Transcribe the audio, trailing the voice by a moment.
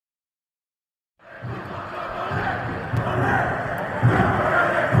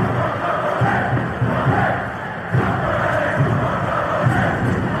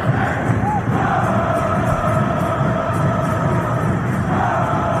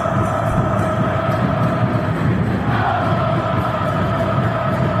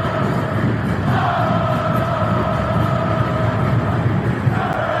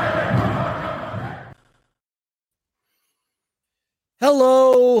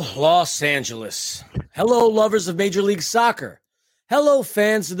Los Angeles. Hello, lovers of Major League Soccer. Hello,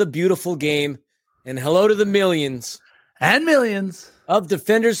 fans of the beautiful game. And hello to the millions and millions of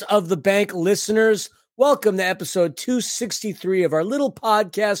Defenders of the Bank listeners. Welcome to episode 263 of our little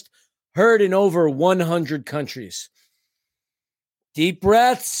podcast, heard in over 100 countries. Deep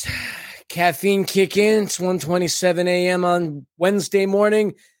breaths, caffeine kick in. It's 1:27 a.m. on Wednesday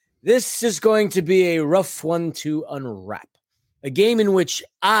morning. This is going to be a rough one to unwrap. A game in which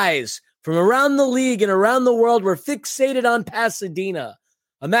eyes from around the league and around the world were fixated on Pasadena.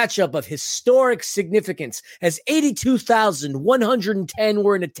 A matchup of historic significance as 82,110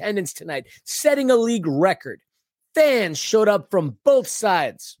 were in attendance tonight, setting a league record. Fans showed up from both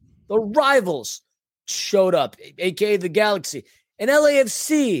sides. The rivals showed up, aka the Galaxy. And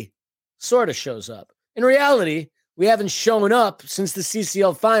LAFC sort of shows up. In reality, we haven't shown up since the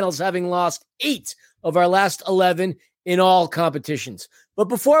CCL finals, having lost 8 of our last 11 in all competitions. But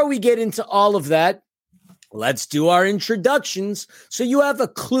before we get into all of that, let's do our introductions so you have a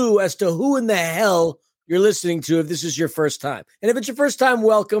clue as to who in the hell you're listening to if this is your first time. And if it's your first time,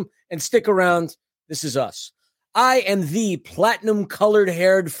 welcome and stick around. This is us. I am the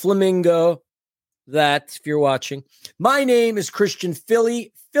platinum-colored-haired flamingo that, if you're watching, my name is Christian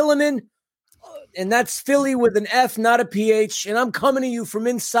Philly Philemon, and that's Philly with an F, not a PH, and I'm coming to you from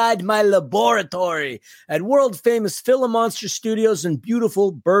inside my laboratory at world-famous Philomonster Studios in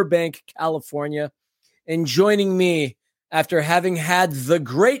beautiful Burbank, California. And joining me after having had the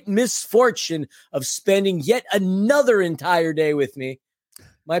great misfortune of spending yet another entire day with me,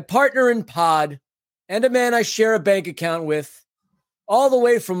 my partner in pod and a man I share a bank account with, all the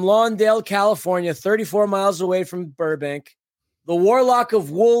way from Lawndale, California, 34 miles away from Burbank, the warlock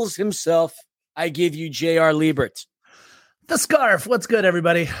of wolves himself. I give you J.R. Liebert. The scarf. What's good,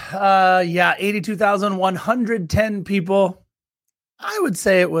 everybody? 82,110 people. I would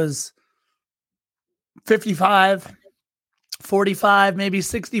say it was 55, 45, maybe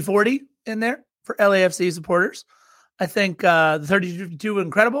 60-40 in there for LAFC supporters. I think the 32 were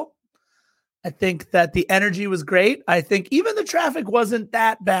incredible. I think that the energy was great. I think even the traffic wasn't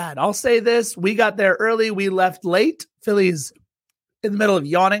that bad. I'll say this. We got there early. We left late. Philly's in the middle of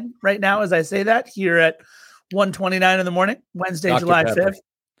yawning right now as I say that here at 1:29 in the morning, Wednesday, Dr. July 5th.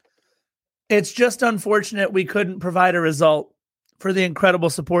 It's just unfortunate we couldn't provide a result for the incredible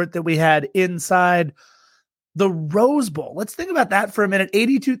support that we had inside the Rose Bowl. Let's think about that for a minute.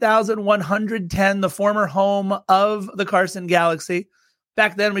 82,110, the former home of the Carson Galaxy.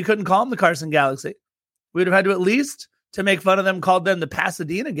 Back then, we couldn't call them the Carson Galaxy. We'd have had to at least, to make fun of them, called them the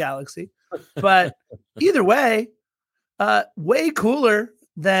Pasadena Galaxy. But either way, way cooler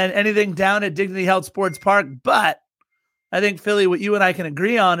than anything down at Dignity Health Sports Park. But I think, Philly, what you and I can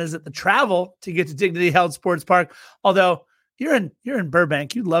agree on is that the travel to get to Dignity Health Sports Park, although you're in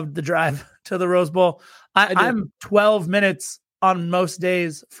Burbank, you loved the drive to the Rose Bowl. I'm 12 minutes on most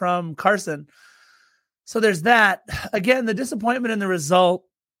days from Carson. So there's that. Again, the disappointment in the result.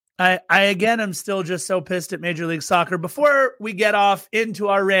 I again am still just so pissed at Major League Soccer. Before we get off into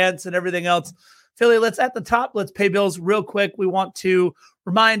our rants and everything else, Philly, let's pay bills real quick. We want to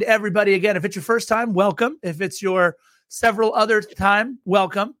remind everybody again, if it's your first time, welcome. If it's your several other time,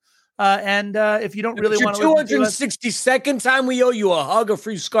 welcome. And if you don't really want to 262nd time, we owe you a hug, a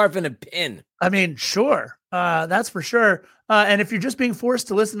free scarf, and a pin. I mean, sure. That's for sure. And if you're just being forced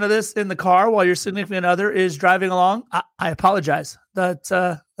to listen to this in the car while your significant other is driving along, I apologize. That's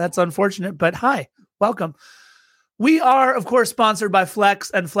unfortunate, but hi, welcome. We are, of course, sponsored by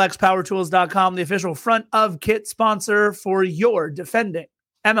Flex and FlexPowerTools.com, the official front of kit sponsor for your defending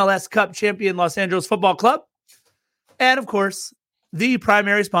MLS Cup champion Los Angeles Football Club. And, of course, the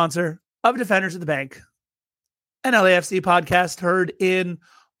primary sponsor of Defenders of the Bank, an LAFC podcast heard in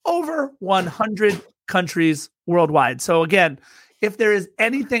over 100 countries worldwide. So, again, if there is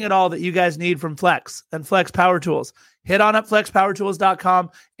anything at all that you guys need from Flex and Flex Power Tools, hit on up FlexPowerTools.com,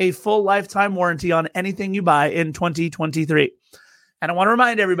 a full lifetime warranty on anything you buy in 2023. And I want to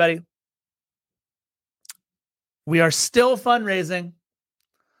remind everybody, we are still fundraising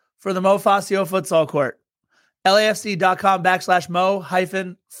for the Mo Facio Futsal Court.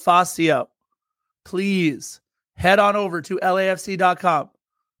 LAFC.com/Mo-Facio. Please head on over to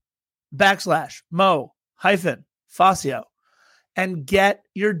LAFC.com/Mo-Facio and get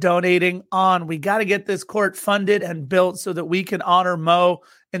your donating on. We got to get this court funded and built so that we can honor Mo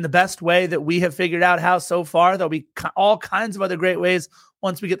in the best way that we have figured out how so far. There'll be all kinds of other great ways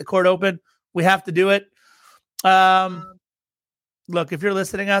once we get the court open. We have to do it. Look, if you're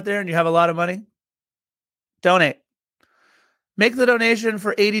listening out there and you have a lot of money, donate. Make the donation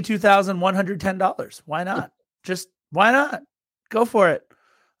for $82,110. Why not? Just why not? Go for it.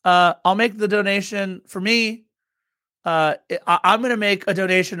 I'll make the donation for me. I'm going to make a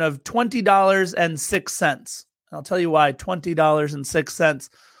donation of $20.06. I'll tell you why. $20.06.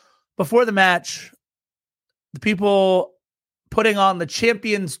 Before the match, the people putting on the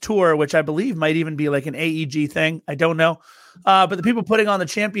Champions Tour, which I believe might even be like an AEG thing. I don't know. But the people putting on the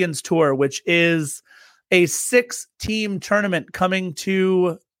Champions Tour, which is a 6-team tournament coming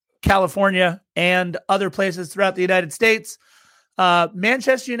to California and other places throughout the United States.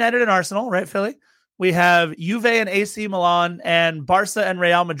 Manchester United and Arsenal, right, Philly? We have Juve and AC Milan and Barca and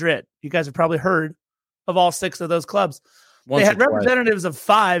Real Madrid. You guys have probably heard of all 6 of those clubs. They had representatives of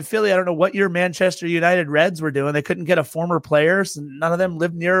 5. Philly, I don't know what your Manchester United Reds were doing. They couldn't get a former player, so none of them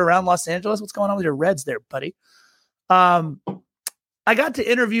lived near or around Los Angeles. What's going on with your Reds there, buddy? I got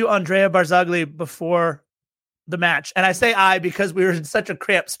to interview Andrea Barzagli before the match. And I say because we were in such a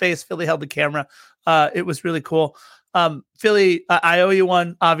cramped space. Philly held the camera. It was really cool. Philly, I owe you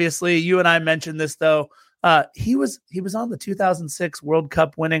one, obviously. You and I mentioned this, though. He was on the 2006 World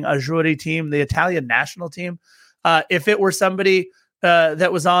Cup winning Azzurri team, the Italian national team. If it were somebody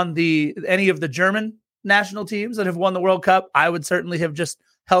that was on any of the German national teams that have won the World Cup, I would certainly have just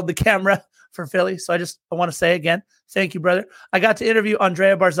held the camera for Philly. So I want to say again, thank you, brother. I got to interview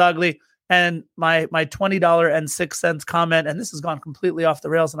Andrea Barzagli, and my $20.06 comment, and this has gone completely off the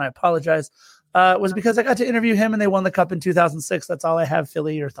rails, and I apologize, was because I got to interview him and they won the cup in 2006. That's all I have.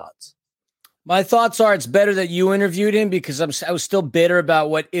 Philly, your thoughts? My thoughts are it's better that you interviewed him because I was still bitter about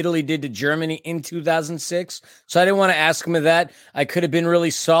what Italy did to Germany in 2006. So I didn't want to ask him of that. I could have been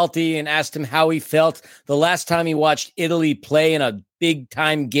really salty and asked him how he felt the last time he watched Italy play in a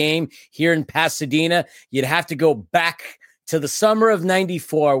big-time game here in Pasadena. You'd have to go back to the summer of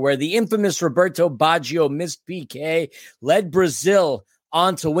 94, where the infamous Roberto Baggio missed PK, led Brazil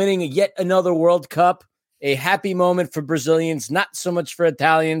on to winning yet another World Cup. A happy moment for Brazilians, not so much for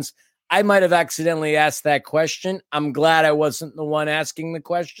Italians. I might have accidentally asked that question. I'm glad I wasn't the one asking the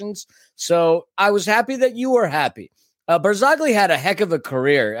questions. So I was happy that you were happy. Barzagli had a heck of a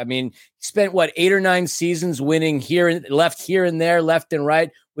career. I mean, he spent, 8 or 9 seasons winning here and there, left and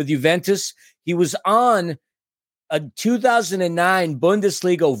right with Juventus. He was on a 2009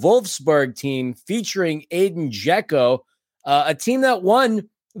 Bundesliga Wolfsburg team featuring Edin Dzeko, a team that won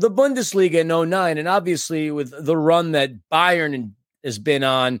the Bundesliga in 2009. And obviously with the run that Bayern has been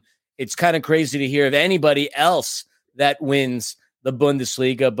on, it's kind of crazy to hear of anybody else that wins the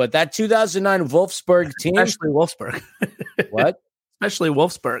Bundesliga. But that 2009 Wolfsburg team. Especially Wolfsburg. What? Especially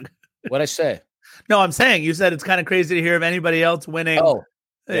Wolfsburg. What'd I say? No, I'm saying you said it's kind of crazy to hear of anybody else winning. Oh,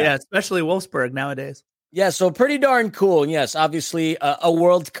 yeah, especially Wolfsburg nowadays. Yeah, so pretty darn cool. And yes, obviously a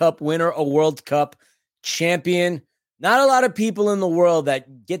World Cup winner, a World Cup champion. Not a lot of people in the world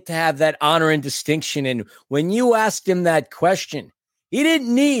that get to have that honor and distinction. And when you asked him that question, he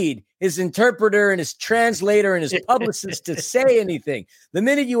didn't need his interpreter and his translator and his publicist to say anything. The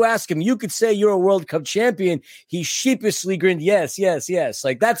minute you ask him, you could say you're a World Cup champion. He sheepishly grinned, yes, yes, yes.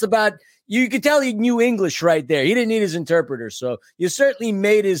 Like that's about, you could tell he knew English right there. He didn't need his interpreter. So you certainly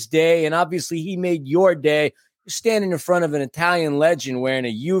made his day. And obviously he made your day. You're standing in front of an Italian legend wearing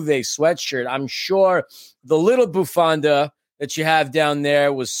a Juve sweatshirt. I'm sure the little bufanda that you have down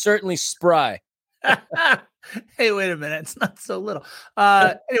there was certainly spry. Hey, wait a minute. It's not so little.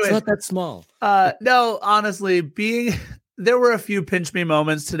 Anyway, it's not that small. No, honestly, there were a few pinch me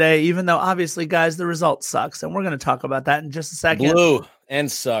moments today, even though obviously, guys, the result sucks. And we're going to talk about that in just a second. Blew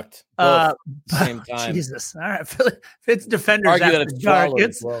and sucked. Both at the same time. Jesus. All right. If it's defenders after dark,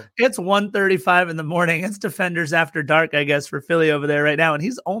 it's 1:35 in the morning. It's defenders after dark, I guess, for Philly over there right now. And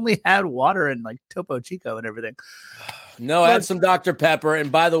he's only had water and like Topo Chico and everything. No, I had some Dr. Pepper.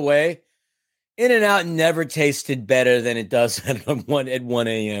 And by the way, In-N-Out never tasted better than it does at 1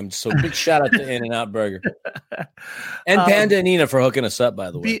 a.m. So big shout out to In-N-Out Burger. And Panda and Nina for hooking us up,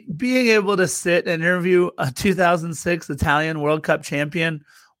 by the way. Being able to sit and interview a 2006 Italian World Cup champion,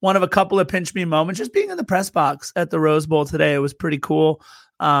 one of a couple of pinch me moments, just being in the press box at the Rose Bowl today, it was pretty cool.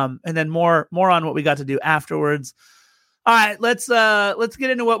 And then more on what we got to do afterwards. All right, let's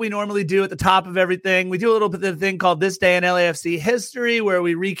get into what we normally do at the top of everything. We do a little bit of a thing called This Day in LAFC History, where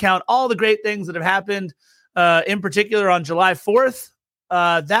we recount all the great things that have happened, in particular on July 4th.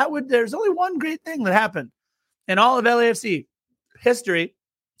 There's only one great thing that happened in all of LAFC history,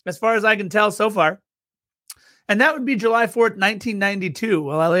 as far as I can tell so far. And that would be July 4th, 1992.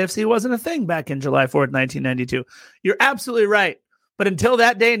 Well, LAFC wasn't a thing back in July 4th, 1992. You're absolutely right. But until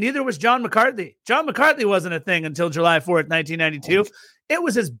that day, neither was John McCarthy. John McCarthy wasn't a thing until July 4th, 1992. It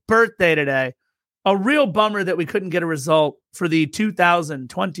was his birthday today. A real bummer that we couldn't get a result for the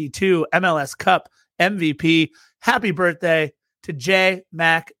 2022 MLS Cup MVP. Happy birthday, to J.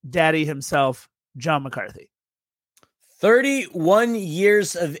 Mac Daddy himself, John McCarthy. 31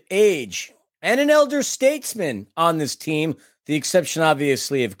 years of age and an elder statesman on this team. The exception,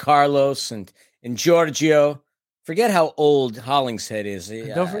 obviously, of Carlos and Giorgio. Forget how old Hollingshead is.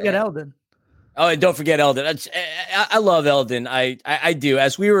 Don't forget Eldon. Oh, and don't forget Eldon. I love Eldon. I do.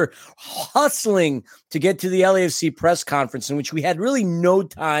 As we were hustling to get to the LAFC press conference, in which we had really no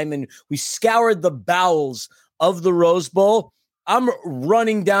time, and we scoured the bowels of the Rose Bowl, I'm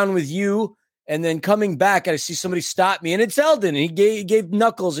running down with you, and then coming back, and I see somebody stop me, and it's Eldon. And he gave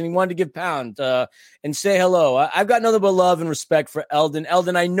Knuckles, and he wanted to give Pound and say hello. I've got nothing but love and respect for Eldon.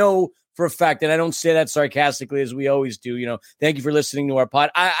 Eldon, I know for a fact, and I don't say that sarcastically as we always do. Thank you for listening to our pod.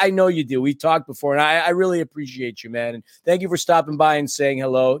 I know you do. We talked before, and I really appreciate you, man. And thank you for stopping by and saying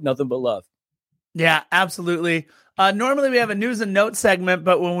hello. Nothing but love. Yeah, absolutely. Normally we have a news and notes segment,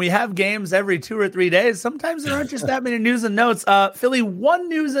 but when we have games every 2 or 3 days, sometimes there aren't just that many news and notes. Philly, one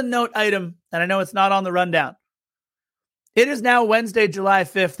news and note item, and I know it's not on the rundown. It is now Wednesday, July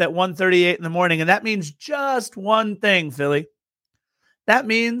 5th at 1:38 in the morning, and that means just one thing, Philly. That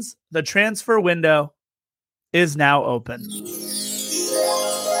means the transfer window is now open.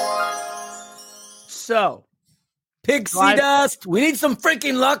 So, Pixie dust. We need some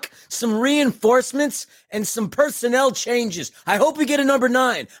freaking luck, some reinforcements, and some personnel changes. I hope we get a number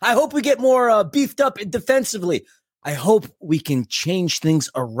 9. I hope we get more beefed up defensively. I hope we can change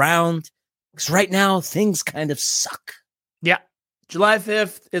things around, because right now things kind of suck. Yeah. July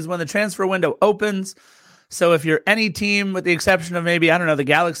 5th is when the transfer window opens. So if you're any team, with the exception of maybe, I don't know, the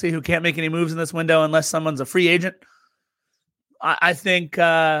Galaxy, who can't make any moves in this window unless someone's a free agent, I think,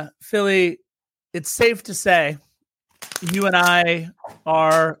 Philly, it's safe to say you and I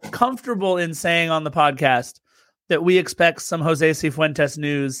are comfortable in saying on the podcast that we expect some Jose Cifuentes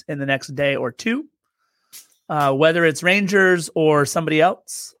news in the next day or two. Whether it's Rangers or somebody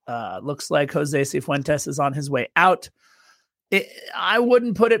else, looks like Jose Cifuentes is on his way out. I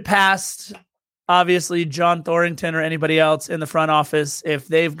wouldn't put it past, obviously, John Thorrington or anybody else in the front office if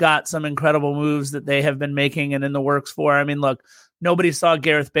they've got some incredible moves that they have been making and in the works for. I mean, look, nobody saw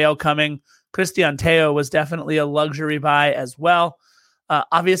Gareth Bale coming. Christian Teo was definitely a luxury buy as well.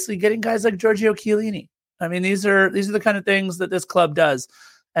 Obviously, getting guys like Giorgio Chiellini. I mean, these are the kind of things that this club does.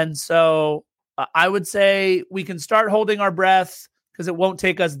 And so I would say we can start holding our breath, because it won't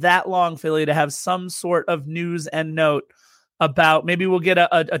take us that long, Philly, to have some sort of news and note about, maybe we'll get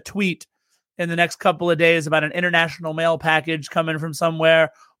a tweet in the next couple of days about an international mail package coming from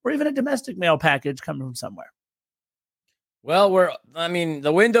somewhere, or even a domestic mail package coming from somewhere. Well,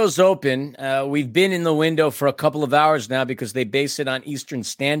 the window's open. We've been in the window for a couple of hours now because they base it on Eastern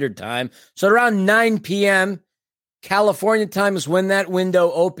Standard Time. So around 9 p.m. California time is when that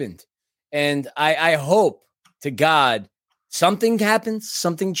window opened. And I hope to God something happens,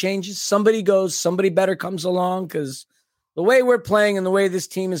 something changes, somebody goes, somebody better comes along, because the way we're playing and the way this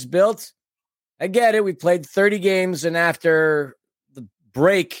team is built, I get it. We played 30 games, and after the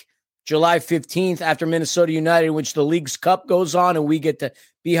break, July 15th, after Minnesota United, in which the League's Cup goes on and we get to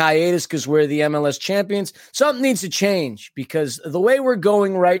be hiatus because we're the MLS champions, something needs to change, because the way we're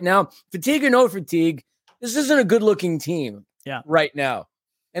going right now, fatigue or no fatigue, this isn't a good-looking team right now.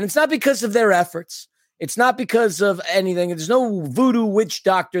 And it's not because of their efforts. It's not because of anything. There's no voodoo witch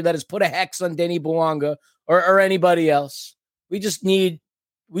doctor that has put a hex on Denny Bouanga or anybody else. We just need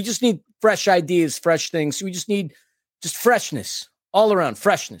fresh ideas, fresh things. We just need freshness, all around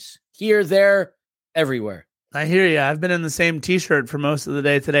freshness. Here, there, everywhere. I hear you. I've been in the same T-shirt for most of the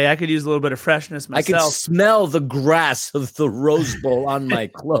day today. I could use a little bit of freshness myself. I can smell the grass of the Rose Bowl on my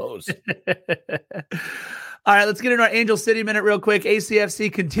clothes. All right, let's get into our Angel City Minute real quick.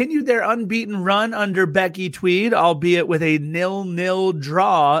 ACFC continued their unbeaten run under Becky Tweed, albeit with a 0-0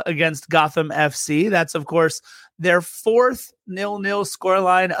 draw against Gotham FC. That's, of course, their 4th 0-0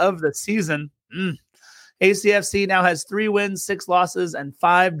 scoreline of the season. ACFC now has 3 wins, 6 losses, and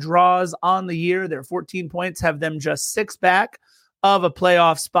 5 draws on the year. Their 14 points have them just 6 back of a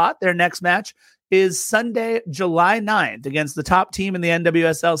playoff spot. Their next match is Sunday, July 9th, against the top team in the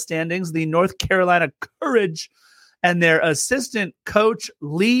NWSL standings, the North Carolina Courage, and their assistant coach,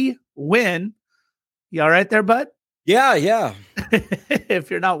 Lee Wynn. You all right there, bud? Yeah. If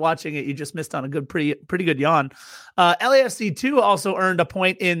you're not watching it, you just missed on a pretty good yawn. LAFC 2 also earned a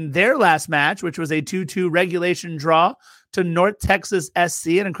point in their last match, which was a 2-2 regulation draw to North Texas SC,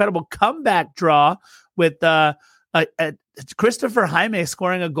 an incredible comeback draw with Christopher Jaime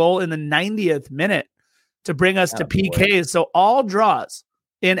scoring a goal in the 90th minute to bring us to PKs. So all draws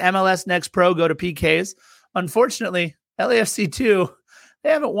in MLS Next Pro go to PKs. Unfortunately, LAFC 2, they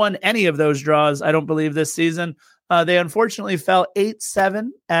haven't won any of those draws, I don't believe, this season. They unfortunately fell 8-7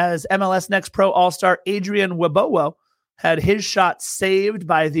 as MLS Next Pro All-Star Adrian Webowo had his shot saved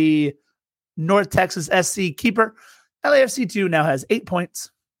by the North Texas SC keeper. LAFC 2 now has 8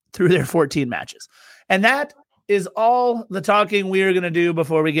 points through their 14 matches. And that is all the talking we are going to do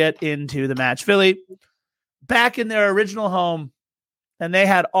before we get into the match. Philly, back in their original home, and they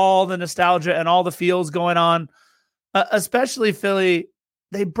had all the nostalgia and all the feels going on, especially Philly.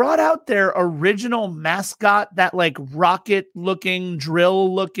 They brought out their original mascot, that like rocket looking,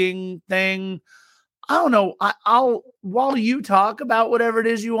 drill looking thing. I don't know. I'll while you talk about whatever it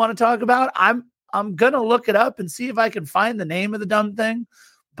is you want to talk about, I'm going to look it up and see if I can find the name of the dumb thing.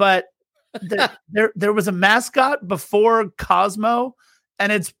 But there was a mascot before Cosmo,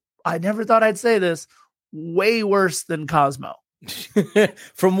 and I never thought I'd say this, way worse than Cosmo.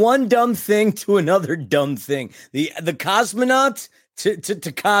 From one dumb thing to another dumb thing. The cosmonaut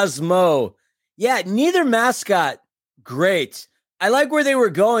to Cosmo. Yeah, neither mascot great. I like where they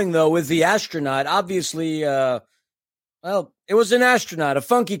were going though with the astronaut. Obviously, it was an astronaut, a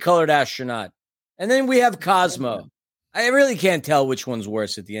funky colored astronaut. And then we have Cosmo. I really can't tell which one's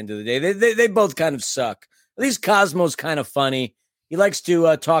worse at the end of the day. They both kind of suck. At least Cosmo's kind of funny. He likes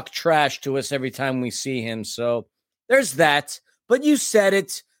to talk trash to us every time we see him. So there's that. But you said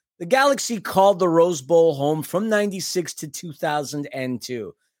it. The Galaxy called the Rose Bowl home from 96 to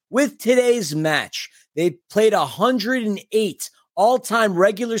 2002. With today's match, they played 108 all-time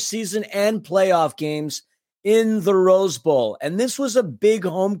regular season and playoff games in the Rose Bowl. And this was a big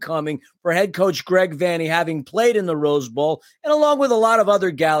homecoming for head coach Greg Vanney, having played in the Rose Bowl, and along with a lot of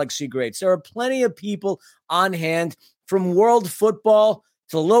other Galaxy greats. There are plenty of people on hand, from world football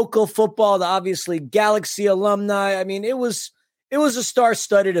to local football to obviously Galaxy alumni. I mean, it was a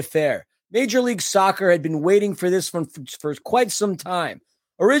star-studded affair. Major League Soccer had been waiting for this one for quite some time.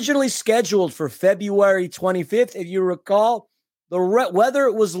 Originally scheduled for February 25th, if you recall, the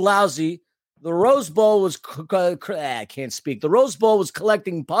weather was lousy. The Rose Bowl was, I can't speak. The Rose Bowl was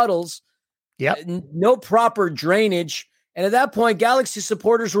collecting puddles. Yep. No proper drainage. And at that point, Galaxy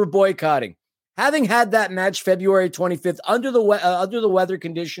supporters were boycotting. Having had that match February 25th under the weather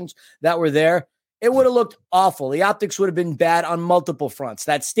conditions that were there, it would have looked awful. The optics would have been bad on multiple fronts.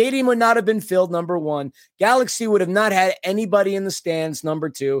 That stadium would not have been filled, number one. Galaxy would have not had anybody in the stands, number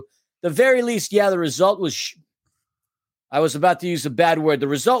two. The very least, the result was I was about to use a bad word. The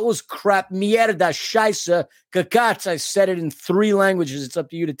result was crap. Mierda, scheisse, cacats. I said it in 3 languages. It's up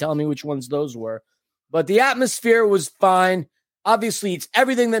to you to tell me which ones those were. But the atmosphere was fine. Obviously, it's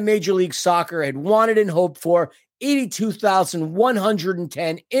everything that Major League Soccer had wanted and hoped for.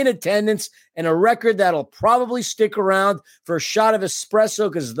 82,110 in attendance, and a record that'll probably stick around for a shot of espresso,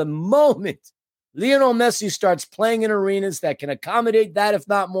 because the moment Lionel Messi starts playing in arenas that can accommodate that, if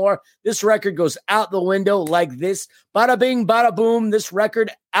not more, this record goes out the window like this. Bada bing, bada boom, this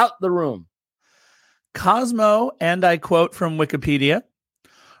record out the room. Cosmo, and I quote from Wikipedia,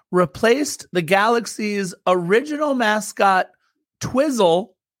 replaced the Galaxy's original mascot,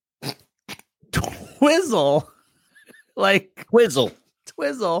 Twizzle. Like Twizzle,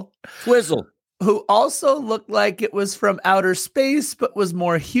 who also looked like it was from outer space, but was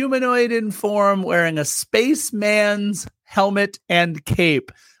more humanoid in form, wearing a spaceman's helmet and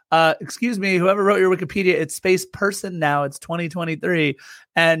cape. Excuse me, whoever wrote your Wikipedia, it's space person now. It's 2023.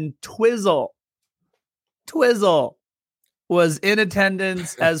 And Twizzle was in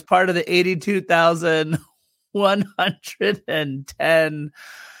attendance as part of the 82,110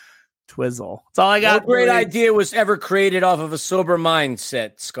 Twizzle. That's all I got. No great idea was ever created off of a sober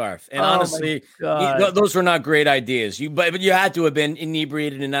mindset, Scarf. And honestly, those were not great ideas. But you had to have been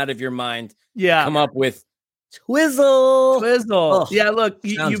inebriated and out of your mind. Yeah, come up with Twizzle. Oh, yeah, look,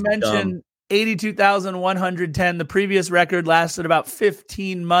 you mentioned 82,110. The previous record lasted about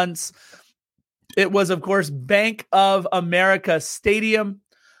 15 months. It was, of course, Bank of America Stadium.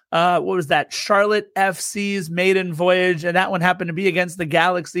 What was that? Charlotte FC's maiden voyage, and that one happened to be against the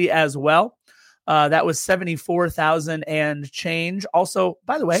Galaxy as well. That was 74,000 and change. Also,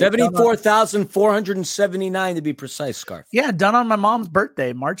 by the way, 74,479 to be precise, Scarf. Yeah, done on my mom's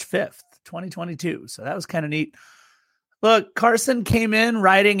birthday, March 5th, 2022. So that was kind of neat. Look, Carson came in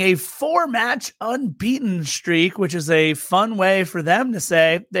riding a 4-match unbeaten streak, which is a fun way for them to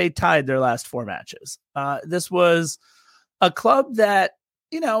say they tied their last 4 matches. This was a club that,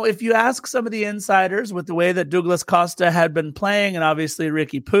 you know, if you ask some of the insiders, with the way that Douglas Costa had been playing, and obviously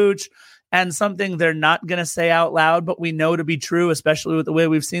Ricky Puig, and something they're not going to say out loud, but we know to be true, especially with the way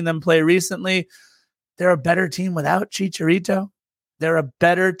we've seen them play recently, they're a better team without Chicharito. They're a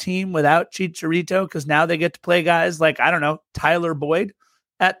better team without Chicharito, because now they get to play guys like, I don't know, Tyler Boyd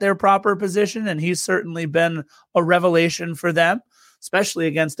at their proper position, and he's certainly been a revelation for them, especially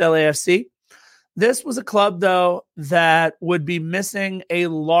against LAFC. This was a club, though, that would be missing a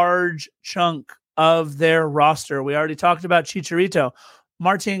large chunk of their roster. We already talked about Chicharito.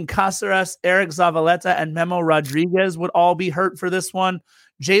 Martin Cáceres, Eric Zavaleta, and Memo Rodriguez would all be hurt for this one.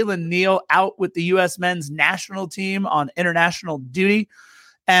 Jalen Neal out with the U.S. men's national team on international duty.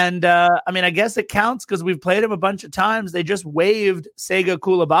 And, I guess it counts because we've played him a bunch of times. They just waived Sega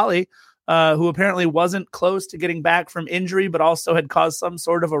Koulibaly, who apparently wasn't close to getting back from injury, but also had caused some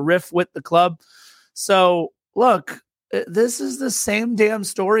sort of a rift with the club. So, look, this is the same damn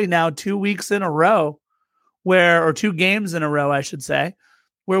story now 2 weeks in a row or 2 games in a row, I should say,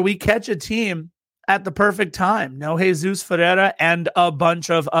 where we catch a team at the perfect time. No Jesus Ferreira and a bunch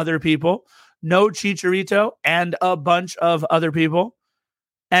of other people. No Chicharito and a bunch of other people.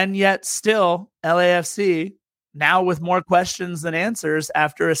 And yet still LAFC, now with more questions than answers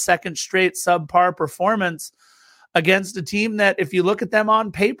after a second straight subpar performance against a team that, if you look at them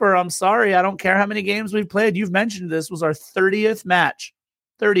on paper, I'm sorry, I don't care how many games we've played. You've mentioned this was our 30th match,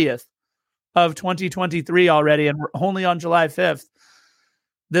 30th of 2023 already, and we're only on July 5th.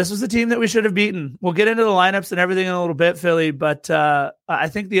 This was the team that we should have beaten. We'll get into the lineups and everything in a little bit, Philly, but I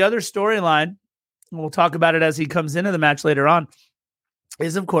think the other storyline, and we'll talk about it as he comes into the match later on,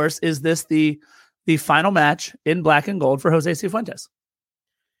 is, of course, is this the final match in black and gold for Jose Cifuentes?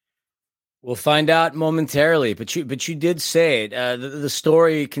 We'll find out momentarily, but you did say it. The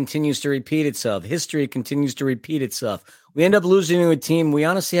story continues to repeat itself. History continues to repeat itself. We end up losing to a team we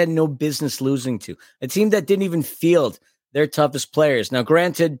honestly had no business losing to, a team that didn't even field their toughest players. Now,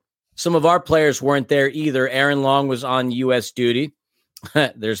 granted, some of our players weren't there either. Aaron Long was on U.S. duty.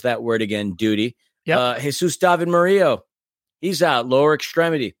 There's that word again, duty. Yep. Jesus David Murillo, he's out, lower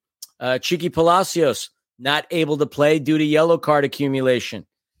extremity. Chiqui Palacios, not able to play due to yellow card accumulation.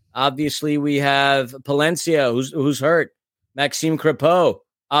 Obviously, we have Palencia, who's hurt. Maxime Crepeau,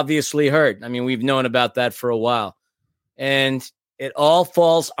 obviously hurt. I mean, we've known about that for a while. And it all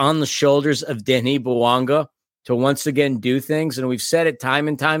falls on the shoulders of Denis Bouanga to once again do things. And we've said it time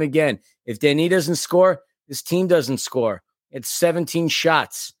and time again. If Denis doesn't score, this team doesn't score. It's 17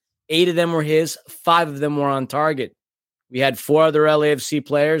 shots. 8 of them were his. 5 of them were on target. We had 4 other LAFC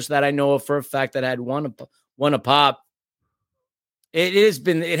players that I know of for a fact that had one a pop.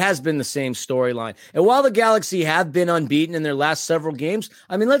 It has been the same storyline. And while the Galaxy have been unbeaten in their last several games,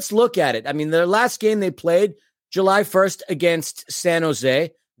 I mean, let's look at it. I mean, their last game they played July 1st against San Jose,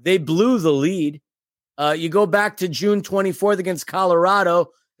 they blew the lead. You go back to June 24th against Colorado,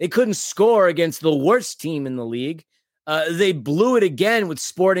 they couldn't score against the worst team in the league. They blew it again with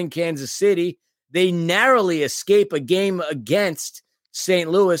Sporting Kansas City. They narrowly escape a game against St.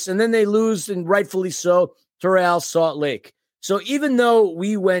 Louis, and then they lose, and rightfully so, to Real Salt Lake. So even though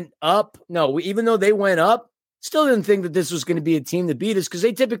they went up, still didn't think that this was going to be a team to beat us because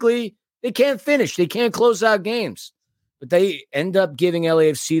they can't finish. They can't close out games. But they end up giving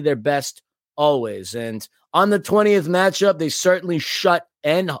LAFC their best always. And on the 20th matchup, they certainly shut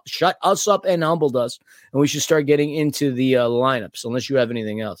us up and humbled us. And we should start getting into the lineups, unless you have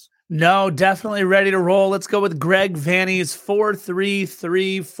anything else. No, definitely ready to roll. Let's go with Greg Vanny's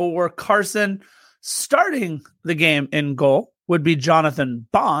 4-3-3-4. Carson. Starting the game in goal would be Jonathan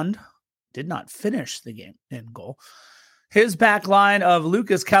Bond. Did not finish the game in goal. His back line of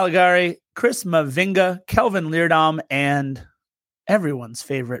Lucas Caligari, Chris Mavinga, Kelvin Leerdam, and everyone's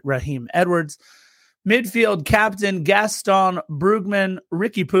favorite Raheem Edwards. Midfield captain Gaston Brugman,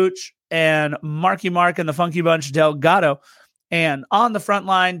 Ricky Pooch, and Marky Mark and the Funky Bunch Delgado. And on the front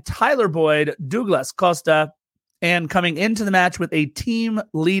line, Tyler Boyd, Douglas Costa, and coming into the match with a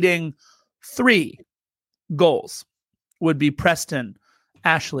team-leading 3 goals would be Preston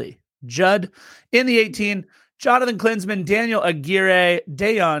Ashley Judd. In the 18, Jonathan Klinsmann, Daniel Aguirre,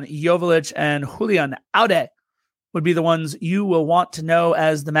 Dejan Joveljic, and Julian Aude would be the ones you will want to know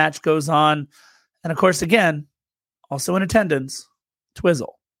as the match goes on. And of course, again, also in attendance,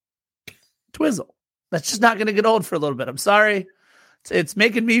 Twizzle. That's just not going to get old for a little bit. I'm sorry. It's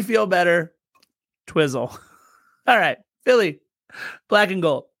making me feel better. Twizzle. All right, Philly, black and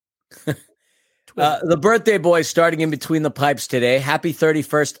gold. The birthday boy starting in between the pipes today. Happy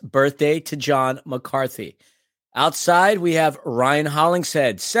 31st birthday to John McCarthy. Outside, we have Ryan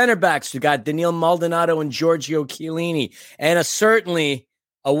Hollingshead. Center backs, we got Daniil Maldonado and Giorgio Chiellini. And certainly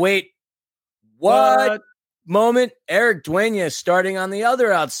a what moment, Eric Dueñas starting on the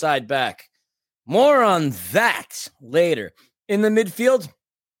other outside back. More on that later. In the midfield,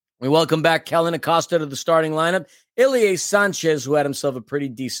 we welcome back Kellen Acosta to the starting lineup. Ilie Sanchez, who had himself a pretty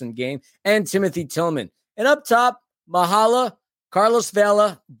decent game, and Timothy Tillman. And up top, Mahala Carlos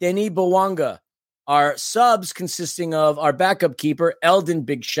Vela, Denis Bouanga. Our subs consisting of our backup keeper, Eldon.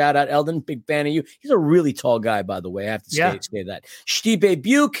 Big shout out, Eldon. Big fan of you. He's a really tall guy, by the way. I have to say that. Stipe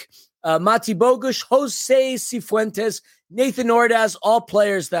Buke, Mati Bogusz, Jose Cifuentes, Nathan Ordaz, all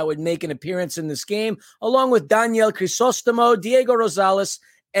players that would make an appearance in this game, along with Daniel Crisostomo, Diego Rosales,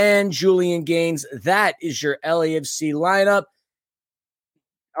 and Julian Gaines. That is your LAFC lineup.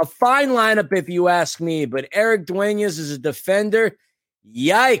 A fine lineup, if you ask me, but Eric Dueñas is a defender.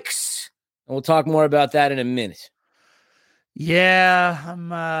 Yikes. And we'll talk more about that in a minute. Yeah,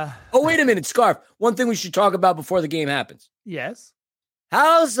 Oh, wait a minute, Scarf. One thing we should talk about before the game happens. Yes.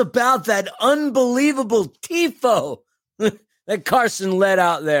 How's about that unbelievable tifo that Carson let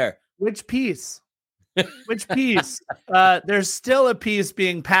out there? Which piece? Which piece? There's still a piece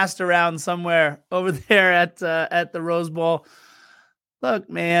being passed around somewhere over there at the Rose Bowl. Look,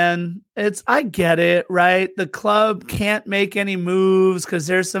 man, I get it, right? The club can't make any moves because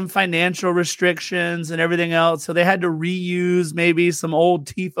there's some financial restrictions and everything else. So they had to reuse maybe some old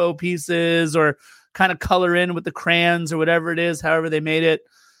tifo pieces or kind of color in with the crayons or whatever it is, however they made it.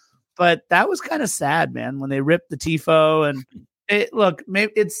 But that was kind of sad, man, when they ripped the tifo. And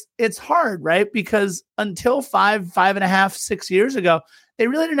maybe it's hard, right? Because until 5.5, 6 years ago, they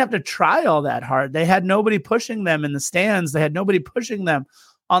really didn't have to try all that hard. They had nobody pushing them in the stands. They had nobody pushing them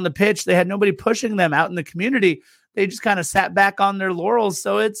on the pitch. They had nobody pushing them out in the community. They just kind of sat back on their laurels.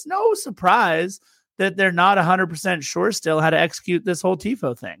 So it's no surprise that they're not 100% sure still how to execute this whole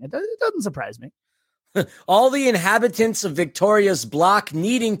tifo thing. It doesn't surprise me. All the inhabitants of Victoria's block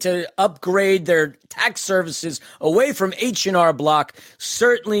needing to upgrade their tax services away from H&R Block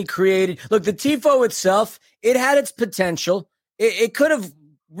certainly created. Look, the tifo itself, it had its potential. It could have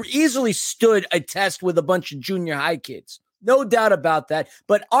easily stood a test with a bunch of junior high kids. No doubt about that.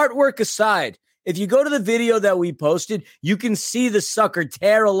 But artwork aside, if you go to the video that we posted, you can see the sucker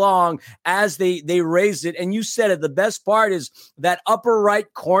tear along as they raise it. And you said it, the best part is that upper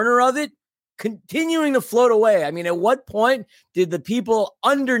right corner of it continuing to float away. I mean, at what point did the people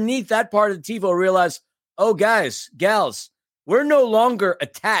underneath that part of the tifo realize, oh, guys, gals, we're no longer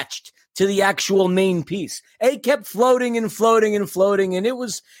attached to the actual main piece? It kept floating and floating and floating, and it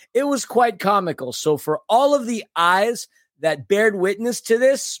was quite comical. So for all of the eyes that bared witness to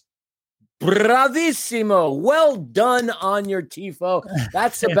this, bravissimo, well done on your tifo.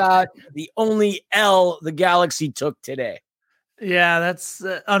 That's about the only L the Galaxy took today. Yeah, that's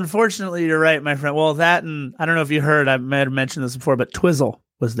unfortunately you're right, my friend. Well, that, and I don't know if you heard, I might have mentioned this before, but Twizzle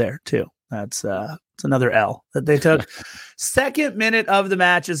was there too. That's it's another L that they took. Second minute of the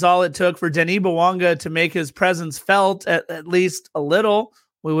match is all it took for Denis Bouanga to make his presence felt at least a little.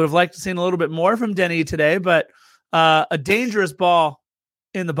 We would have liked to seen a little bit more from Denis today, but a dangerous ball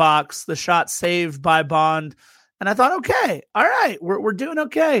in the box, the shot saved by Bond. And I thought, okay, all right, we're doing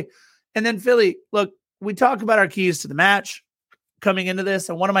okay. And then Philly, look, we talk about our keys to the match coming into this,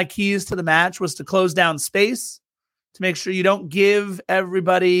 and one of my keys to the match was to close down space, to make sure you don't give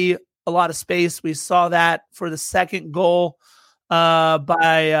everybody a lot of space. We saw that for the second goal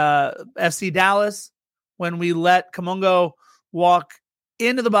by FC Dallas when we let Kamungo walk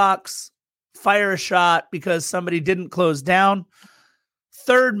into the box, fire a shot because somebody didn't close down.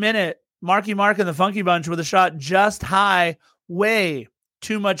 Third minute, Marky Mark and the Funky Bunch with a shot just high, way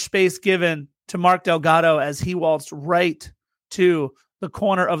too much space given to Mark Delgado as he waltzed right to the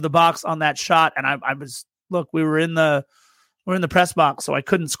corner of the box on that shot. And I was, look, we're in the press box, so I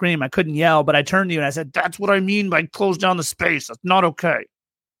couldn't scream, I couldn't yell, but I turned to you and I said, that's what I mean by close down the space. That's not okay.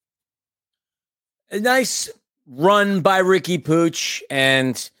 A nice run by Ricky Pooch,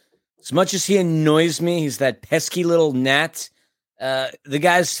 and as much as he annoys me, he's that pesky little gnat. The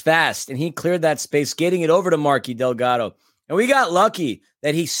guy's fast, and he cleared that space, getting it over to Marky Delgado. And we got lucky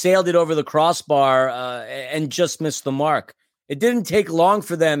that he sailed it over the crossbar and just missed the mark. It didn't take long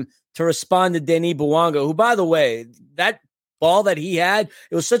for them to respond to Denis Bouanga, who, by the way, that ball that he had,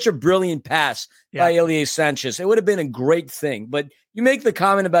 it was such a brilliant pass by Elie Sanchez. It would have been a great thing. But you make the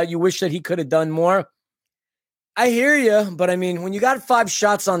comment about you wish that he could have done more. I hear you, but I mean, when you got 5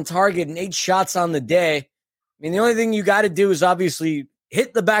 shots on target and 8 shots on the day, I mean, the only thing you got to do is obviously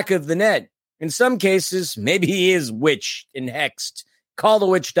hit the back of the net. In some cases, maybe he is witched and hexed. Call the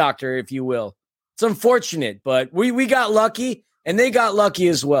witch doctor, if you will. It's unfortunate, but we got lucky, and they got lucky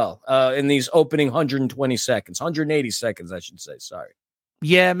as well in these opening 120 seconds, 180 seconds, I should say. Sorry.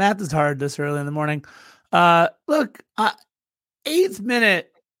 Yeah, math is hard this early in the morning. Look, 8th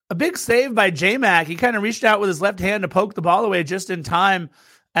minute, a big save by J-Mac. He kind of reached out with his left hand to poke the ball away just in time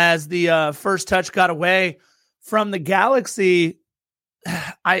as the first touch got away from the Galaxy.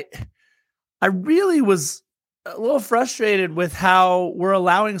 I really was a little frustrated with how we're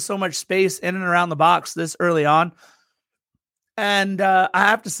allowing so much space in and around the box this early on. And I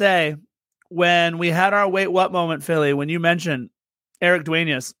have to say, when we had our wait what moment, Philly, when you mentioned Eric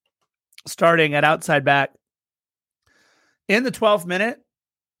Duenas starting at outside back in the 12th minute,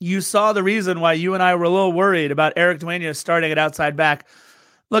 you saw the reason why you and I were a little worried about Eric Duenas starting at outside back.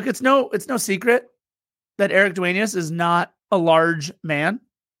 Look, it's no secret that Eric Duenas is not a large man.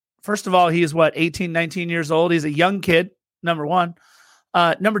 First of all, he is 18, 19 years old. He's a young kid, number one.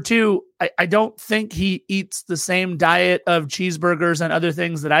 Number two, I don't think he eats the same diet of cheeseburgers and other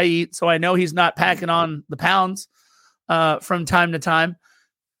things that I eat. So I know he's not packing on the pounds from time to time.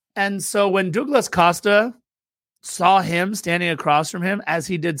 And so when Douglas Costa saw him standing across from him, as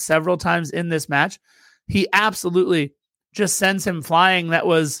he did several times in this match, he absolutely just sends him flying. That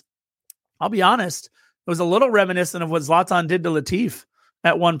was, I'll be honest, it was a little reminiscent of what Zlatan did to Latif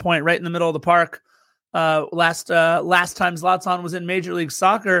at one point, right in the middle of the park. Last time Zlatan was in Major League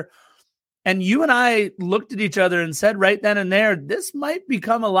Soccer. And you and I looked at each other and said right then and there, this might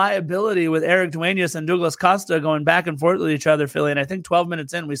become a liability with Eric Duenas and Douglas Costa going back and forth with each other, Philly. And I think 12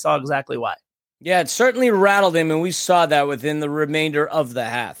 minutes in, we saw exactly why. Yeah, it certainly rattled him, and we saw that within the remainder of the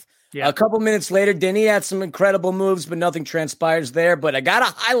half. Yeah. A couple minutes later, Denny had some incredible moves, but nothing transpires there. But I got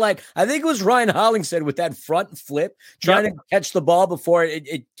to highlight, I think it was Ryan Hollingshead with that front flip, trying to catch the ball before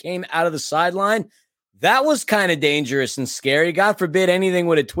it came out of the sideline. That was kind of dangerous and scary. God forbid anything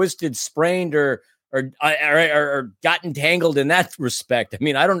would have twisted, sprained, or got entangled in that respect. I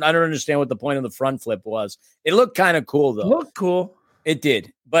mean, I don't understand what the point of the front flip was. It looked kind of cool, though. Looked cool. It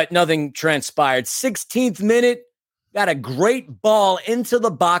did, but nothing transpired. 16th minute, got a great ball into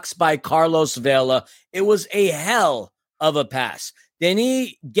the box by Carlos Vela. It was a hell of a pass. Then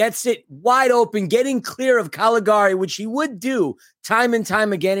he gets it wide open, getting clear of Caligari, which he would do time and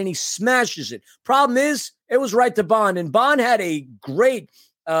time again, and he smashes it. Problem is, it was right to Bond, and Bond had a great,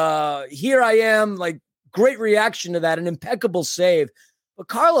 here I am, great reaction to that, an impeccable save. But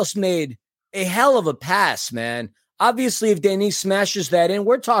Carlos made a hell of a pass, man. Obviously, if Denis smashes that in,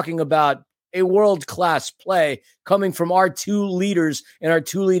 we're talking about a world-class play coming from our two leaders and our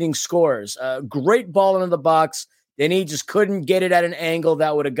two leading scorers. Great ball into the box. Denis just couldn't get it at an angle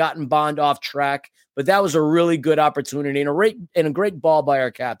that would have gotten Bond off track. But that was a really good opportunity and a great ball by our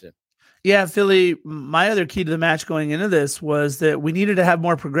captain. Yeah, Philly, my other key to the match going into this was that we needed to have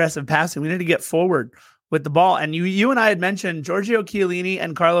more progressive passing. We needed to get forward with the ball. And you and I had mentioned Giorgio Chiellini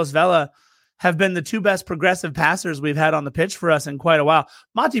and Carlos Vela have been the two best progressive passers we've had on the pitch for us in quite a while.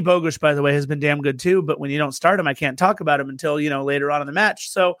 Mati Bogusz, by the way, has been damn good too, but when you don't start him, I can't talk about him until, later on in the match.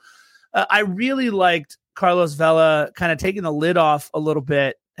 So I really liked Carlos Vela kind of taking the lid off a little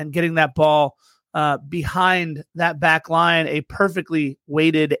bit and getting that ball behind that back line, a perfectly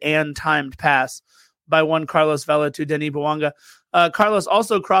weighted and timed pass by one Carlos Vela to Denis Bouanga. Carlos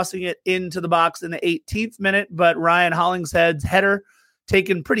also crossing it into the box in the 18th minute, but Ryan Hollingshead's header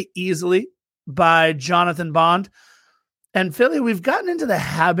taken pretty easily by Jonathan Bond. And Philly, we've gotten into the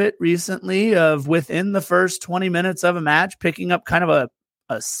habit recently of within the first 20 minutes of a match, picking up kind of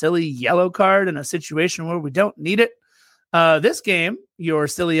a silly yellow card in a situation where we don't need it. This game, your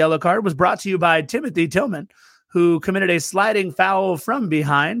silly yellow card was brought to you by Timothy Tillman, who committed a sliding foul from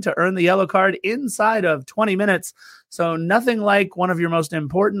behind to earn the yellow card inside of 20 minutes. So nothing like one of your most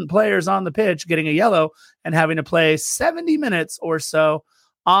important players on the pitch getting a yellow and having to play 70 minutes or so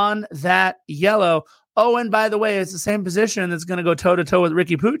on that yellow. Oh, and by the way, it's the same position that's going to go toe-to-toe with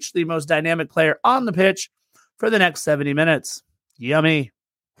Ricky Puig, the most dynamic player on the pitch for the next 70 minutes. Yummy.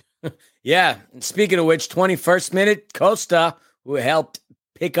 Yeah. And speaking of which, 21st minute, Costa, who helped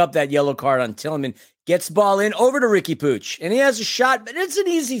pick up that yellow card on Tillman, gets ball in over to Ricky Puig. And he has a shot, but it's an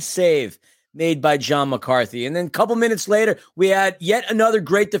easy save made by John McCarthy. And then a couple minutes later, we had yet another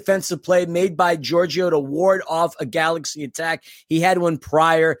great defensive play made by Giorgio to ward off a Galaxy attack. He had one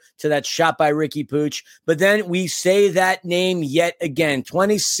prior to that shot by Ricky Puig. But then we say that name yet again.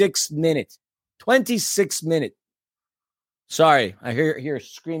 26th minute. 26th minute. Sorry, I hear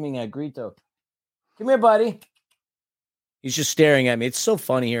screaming at Grito. Come here, buddy. He's just staring at me. It's so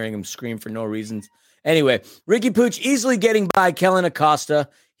funny hearing him scream for no reasons. Anyway, Ricky Puig easily getting by Kellen Acosta.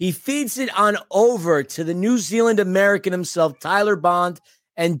 He feeds it on over to the New Zealand American himself, Tyler Bond,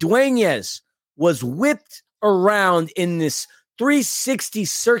 and Duenas was whipped around in this 360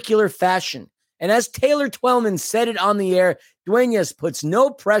 circular fashion. And as Taylor Twellman said it on the air, Duenas puts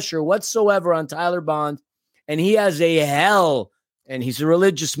no pressure whatsoever on Tyler Bond, and he has a hell, and he's a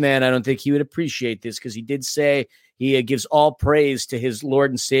religious man. I don't think he would appreciate this because he did say he gives all praise to his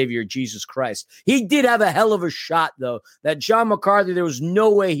Lord and Savior, Jesus Christ. He did have a hell of a shot, though, that John McCarthy, there was no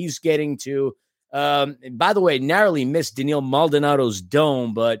way he's getting to. And by the way, narrowly missed Daniil Maldonado's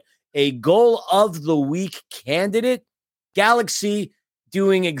dome, but a goal of the week candidate. Galaxy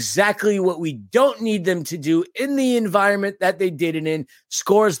doing exactly what we don't need them to do in the environment that they did it in,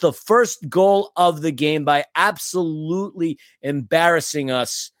 scores the first goal of the game by absolutely embarrassing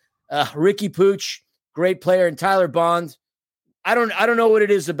us. Ricky Pooch, great player, and Tyler Bond. I don't know what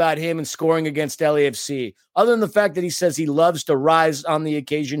it is about him and scoring against LAFC, other than the fact that he says he loves to rise on the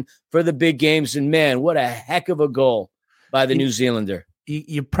occasion for the big games. And man, what a heck of a goal by the New Zealander.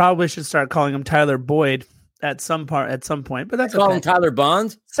 You probably should start calling him Tyler Boyd at some point, but that's Call him Tyler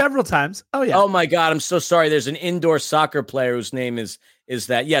Bond several times. Oh yeah. Oh my God, I'm so sorry. There's an indoor soccer player whose name is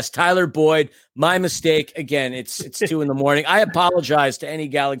that. Yes, Tyler Boyd. My mistake. Again, it's 2 a.m. I apologize to any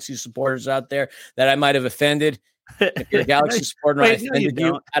Galaxy supporters out there that I might have offended. If you're a Galaxy supporter, I offended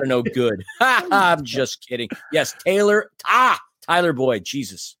you. I don't know. Good. I'm just kidding. Yes, Tyler Boyd.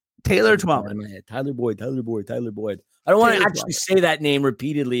 Jesus. Taylor Twelve. Tyler Boyd. I don't want to actually say that name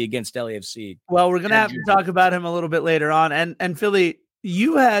repeatedly against LAFC. Well, we're going to have to talk about him a little bit later on. And Philly,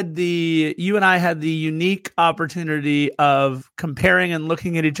 you and I had the unique opportunity of comparing and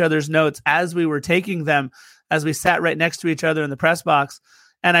looking at each other's notes as we were taking them, as we sat right next to each other in the press box.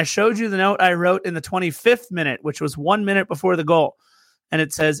 And I showed you the note I wrote in the 25th minute, which was 1 minute before the goal. And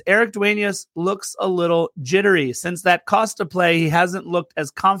it says, Eric Duenas looks a little jittery. Since that Costa play, he hasn't looked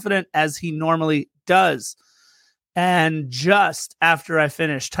as confident as he normally does. And just after I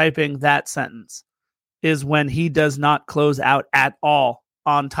finished typing that sentence is when he does not close out at all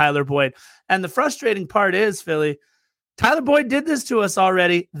on Tyler Boyd. And the frustrating part is, Philly, Tyler Boyd did this to us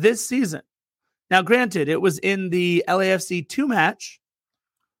already this season. Now, granted, it was in the LAFC 2 match,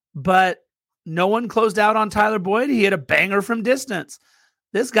 but no one closed out on Tyler Boyd. He hit a banger from distance.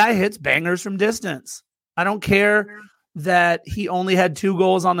 This guy hits bangers from distance. I don't care that he only had 2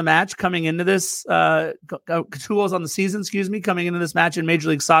 goals on the match coming into this, 2 goals on the season, coming into this match in Major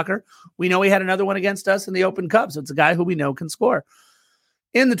League Soccer. We know he had another one against us in the Open Cup, so it's a guy who we know can score.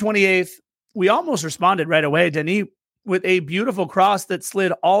 In the 28th, we almost responded right away, Denis, with a beautiful cross that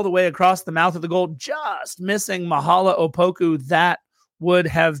slid all the way across the mouth of the goal, just missing Mahala Opoku. That would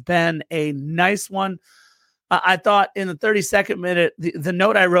have been a nice one. I thought in the 32nd minute, the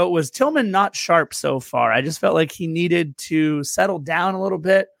note I wrote was Tillman not sharp so far. I just felt like he needed to settle down a little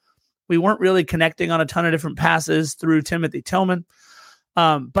bit. We weren't really connecting on a ton of different passes through Timothy Tillman.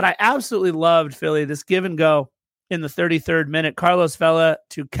 But I absolutely loved, Philly, this give and go in the 33rd minute. Carlos Vela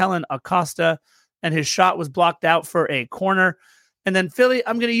to Kellen Acosta, and his shot was blocked out for a corner. And then, Philly,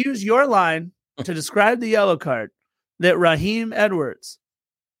 I'm going to use your line to describe the yellow card that Raheem Edwards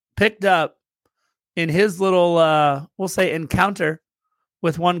picked up in his little, we'll say, encounter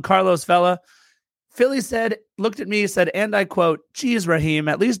with one Carlos Vela. Philly looked at me, said, and I quote, geez, Raheem,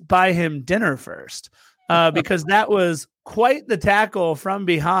 at least buy him dinner first. Because that was quite the tackle from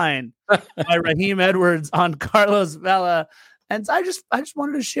behind by Raheem Edwards on Carlos Vela. And I just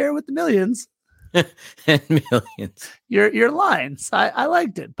wanted to share with the millions. And millions. Your lines. I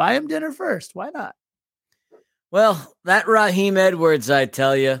liked it. Buy him dinner first. Why not? Well, that Raheem Edwards, I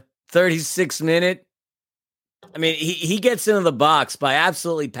tell you, 36 minute. I mean, he gets into the box by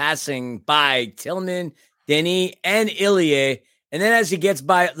absolutely passing by Tillman, Denis, and Ilie. And then as he gets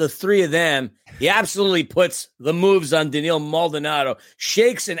by the 3 of them, he absolutely puts the moves on Daniil Maldonado,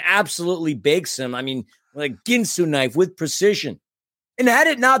 shakes and absolutely bakes him. I mean, like Ginsu knife with precision. And had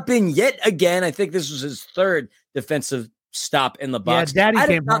it not been yet again, I think this was his 3rd defensive stop in the box. Yeah,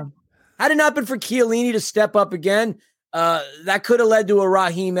 Daddy came home. Had it not been for Chiellini to step up again, that could have led to a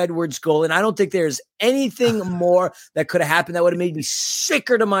Raheem Edwards goal. And I don't think there's anything more that could have happened that would have made me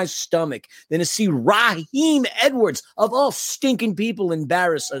sicker to my stomach than to see Raheem Edwards, of all stinking people,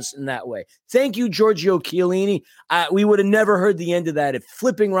 embarrass us in that way. Thank you, Giorgio Chiellini. We would have never heard the end of that if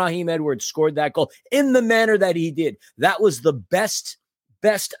flipping Raheem Edwards scored that goal in the manner that he did. That was the best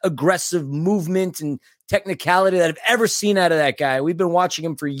aggressive movement and technicality that I've ever seen out of that guy. We've been watching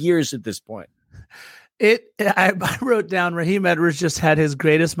him for years at this point. I wrote down Raheem Edwards just had his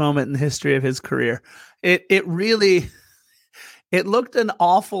greatest moment in the history of his career. It really looked an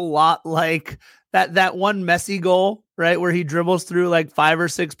awful lot like that one Messi goal, right? Where he dribbles through like 5 or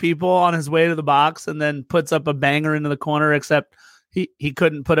 6 people on his way to the box and then puts up a banger into the corner, except he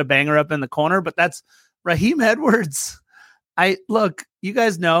couldn't put a banger up in the corner, but that's Raheem Edwards. Look, you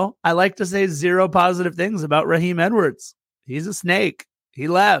guys know, I like to say 0 positive things about Raheem Edwards. He's a snake. He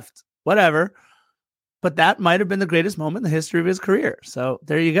left, whatever. But that might have been the greatest moment in the history of his career. So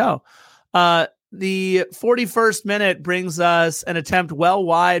there you go. The 41st minute brings us an attempt well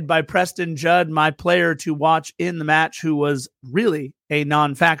wide by Preston Judd, my player to watch in the match, who was really a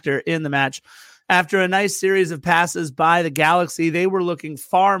non-factor in the match. after a nice series of passes by the Galaxy, they were looking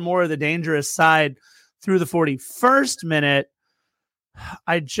far more the dangerous side through the 41st minute.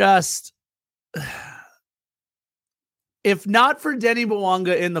 If not for Denny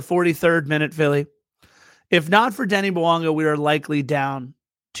Bwanga in the 43rd minute, Philly, if not for Denny Bwanga, we are likely down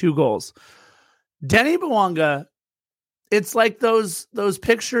 2 goals. Denny Bwanga, it's like those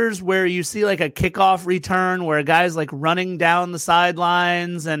pictures where you see like a kickoff return where a guy's like running down the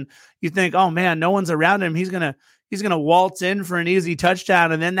sidelines and you think, oh man, no one's around him. He's going to waltz in for an easy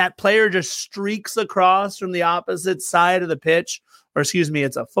touchdown. And then that player just streaks across from the opposite side of the pitch, or excuse me,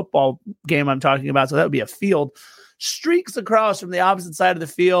 it's a football game I'm talking about. So that would be a field. Streaks across from the opposite side of the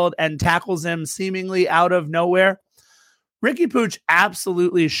field and tackles him seemingly out of nowhere. Ricky Puig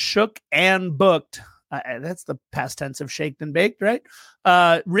absolutely shook and booked. That's the past tense of shaked and baked, right?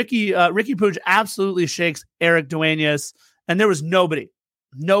 Ricky Puig absolutely shakes Eric Duenas, and there was nobody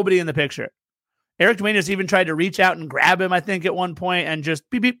in the picture. Eric Duenas even tried to reach out and grab him, I think, at one point, and just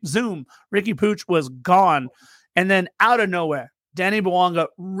beep, beep, zoom. Ricky Puig was gone. And then out of nowhere, Danny Bwanga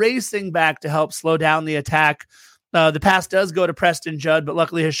racing back to help slow down the attack. The pass does go to Preston Judd, but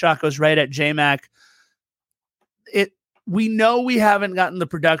luckily his shot goes right at J-Mac. We know we haven't gotten the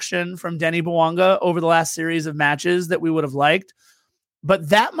production from Denny Bwanga over the last series of matches that we would have liked, but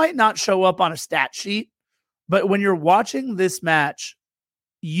that might not show up on a stat sheet. But when you're watching this match,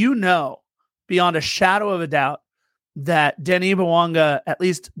 you know beyond a shadow of a doubt that Denny Bwanga, at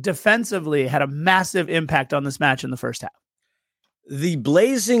least defensively, had a massive impact on this match in the first half. The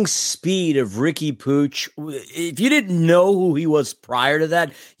blazing speed of Ricky Puig, if you didn't know who he was prior to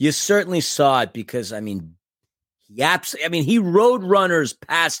that, you certainly saw it because, he rode runners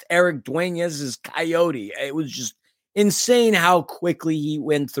past Eric Duenas' Coyote. It was just insane how quickly he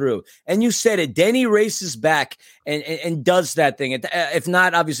went through. And you said it, Denny races back and does that thing. If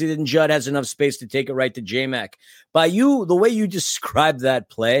not, obviously, then Judd has enough space to take it right to J-Mac. The way you described that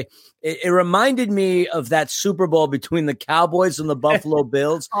play, it reminded me of that Super Bowl between the Cowboys and the Buffalo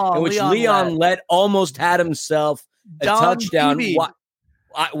Bills, in which Leon Lett almost had himself a touchdown.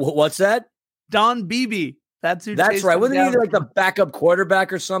 What's that? Don Beebe. That's right. Wasn't he like the backup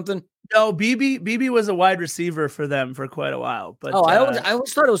quarterback or something? No, Beebe was a wide receiver for them for quite a while. But I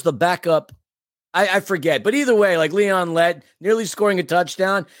always thought it was the backup. I forget. But either way, like Leon Lett nearly scoring a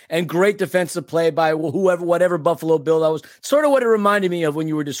touchdown and great defensive play by whatever Buffalo Bill that was. Sort of what it reminded me of when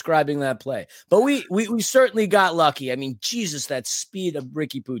you were describing that play. But we certainly got lucky. I mean, Jesus, that speed of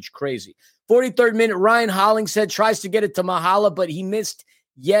Ricky Puig, crazy. 43rd minute, Ryan Hollingshead tries to get it to Mahala, but he missed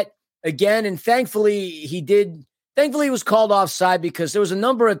yet again, and thankfully he did. Thankfully, he was called offside because there was a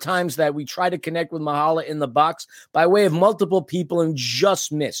number of times that we tried to connect with Mahala in the box by way of multiple people and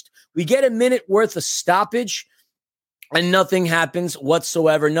just missed. We get a minute worth of stoppage and nothing happens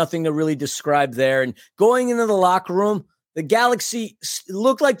whatsoever. Nothing to really describe there. And going into the locker room, the Galaxy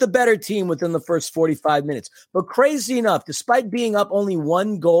looked like the better team within the first 45 minutes. But crazy enough, despite being up only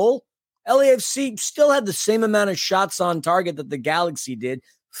 1 goal, LAFC still had the same amount of shots on target that the Galaxy did.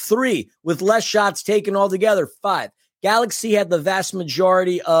 3, with less shots taken altogether. 5. Galaxy had the vast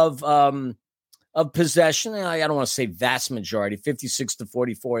majority of possession. I don't want to say vast majority.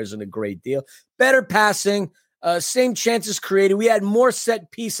 56-44 isn't a great deal. Better passing, same chances created. We had more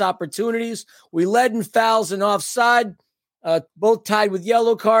set piece opportunities. We led in fouls and offside, both tied with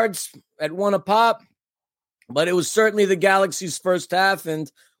yellow cards at 1 apiece. But it was certainly the Galaxy's first half,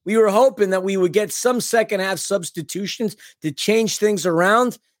 and we were hoping that we would get some second half substitutions to change things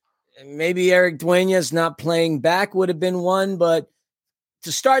around. Maybe Eric Duenas not playing back would have been one, but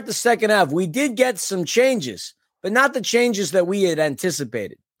to start the second half, we did get some changes, but not the changes that we had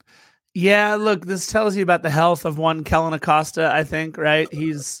anticipated. Yeah, look, this tells you about the health of one Kellen Acosta, I think, right?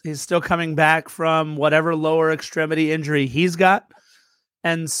 He's still coming back from whatever lower extremity injury he's got.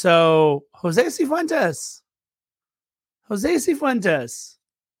 And so Jose Cifuentes,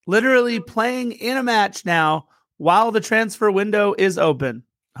 literally playing in a match now while the transfer window is open.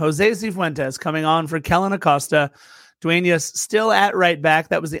 Jose Cifuentes coming on for Kellen Acosta. Duenas still at right back.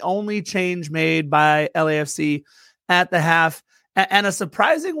 That was the only change made by LAFC at the half. And a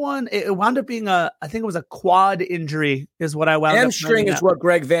surprising one, it wound up being I think it was a quad injury is what I wound up. Hamstring is what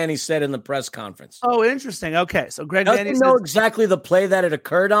Greg Vanney said in the press conference. Oh, interesting. Okay. So Greg Vanney doesn't know exactly the play that it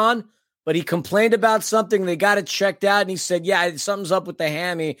occurred on, but he complained about something. They got it checked out, and he said, yeah, something's up with the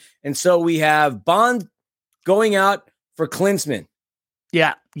hammy. And so we have Bond going out for Klinsmann.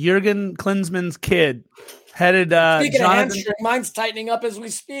 Yeah, Jurgen Klinsmann's kid. Headed Speaking of hamstring, mine's tightening up as we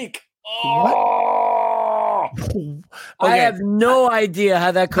speak. Oh! Okay. I have no idea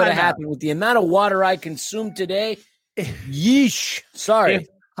how that could have happened with the amount of water I consumed today. Yeesh. Sorry.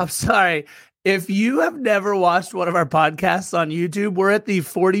 I'm sorry. If you have never watched one of our podcasts on YouTube, we're at the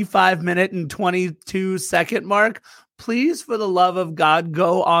 45-minute and 22-second mark. Please, for the love of God,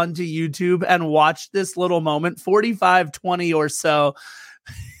 go on to YouTube and watch this little moment, 45-20 or so.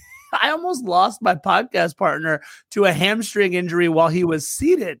 I almost lost my podcast partner to a hamstring injury while he was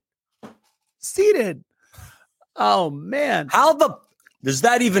seated. Oh, man. How does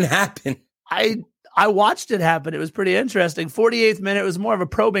that even happen? I watched it happen. It was pretty interesting. 48th minute was more of a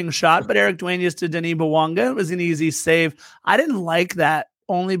probing shot, but Eric Duenas to Denis Bouanga. It was an easy save. I didn't like that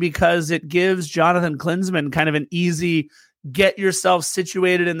only because it gives Jonathan Klinsmann kind of an easy get yourself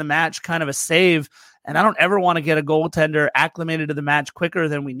situated in the match kind of a save. And I don't ever want to get a goaltender acclimated to the match quicker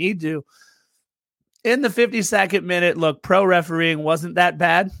than we need to. In the 52nd minute, look, pro refereeing wasn't that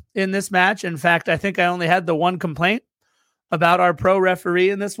bad in this match. In fact, I think I only had the one complaint about our pro referee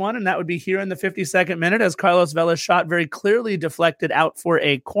in this one, and that would be here in the 52nd minute as Carlos Vela's shot very clearly deflected out for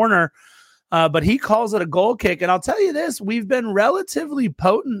a corner, but he calls it a goal kick. And I'll tell you this, we've been relatively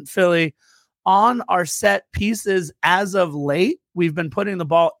potent, Philly, on our set pieces as of late. We've been putting the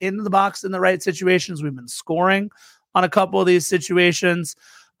ball into the box in the right situations. We've been scoring on a couple of these situations.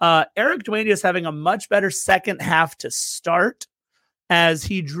 Eric Duenas having a much better second half to start as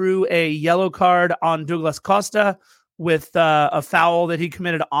he drew a yellow card on Douglas Costa with a foul that he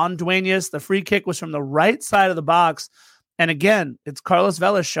committed on Duenas. The free kick was from the right side of the box. And again, it's Carlos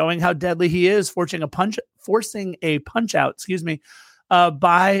Vela showing how deadly he is, forcing a punch out,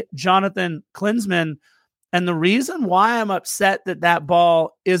 by Jonathan Klinsmann. And the reason why I'm upset that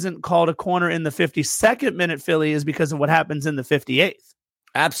ball isn't called a corner in the 52nd minute, Philly, is because of what happens in the 58th.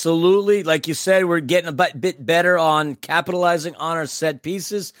 Absolutely. Like you said, we're getting a bit better on capitalizing on our set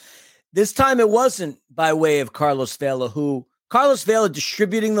pieces. This time it wasn't by way of Carlos Vela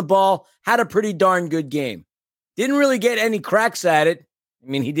distributing the ball, had a pretty darn good game. Didn't really get any cracks at it. I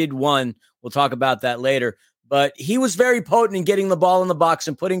mean, he did one. We'll talk about that later. But he was very potent in getting the ball in the box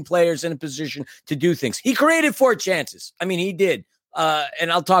and putting players in a position to do things. He created 4 chances. I mean, he did.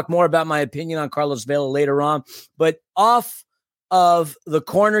 And I'll talk more about my opinion on Carlos Vela later on. But off of the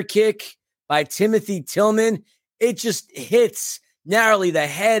corner kick by Timothy Tillman, it just hits narrowly the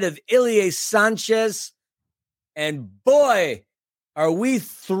head of Ilie Sanchez. And boy, are we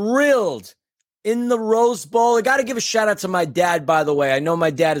thrilled in the Rose Bowl. I got to give a shout out to my dad, by the way. I know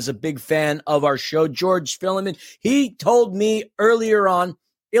my dad is a big fan of our show, George Filliman. He told me earlier on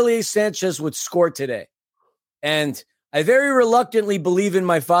Ilie Sanchez would score today. And I very reluctantly believe in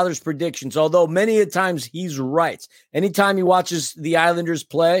my father's predictions, although many a times he's right. Anytime he watches the Islanders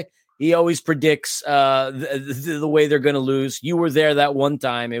play, he always predicts the way they're going to lose. You were there that one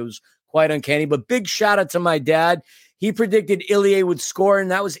time. It was quite uncanny. But big shout out to my dad. He predicted Ilie would score, and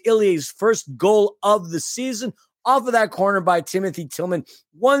that was Ilie's first goal of the season off of that corner by Timothy Tillman,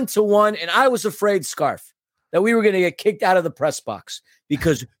 1-1. And I was afraid, Scarf, that we were going to get kicked out of the press box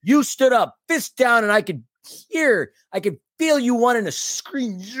because you stood up, fist down, and I could feel you wanting to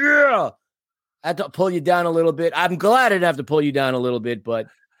scream, yeah. I had to pull you down a little bit. I'm glad I didn't have to pull you down a little bit, but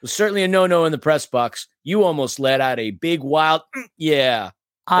it was certainly a no-no in the press box. You almost let out a big, wild, yeah.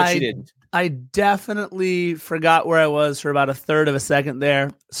 But you didn't. I definitely forgot where I was for about a third of a second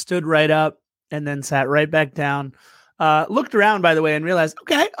there, stood right up, and then sat right back down. Looked around, by the way, and realized,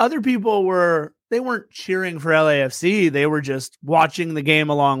 okay, other people they weren't cheering for LAFC. They were just watching the game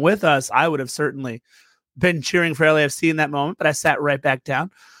along with us. I would have certainly been cheering for LAFC in that moment, but I sat right back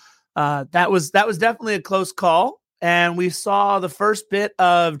down. That was definitely a close call. And we saw the first bit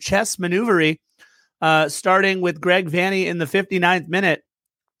of chess maneuvery, starting with Greg Vanney in the 59th minute.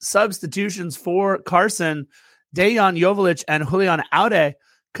 Substitutions for Carson, Dejan Joveljic and Julian Aude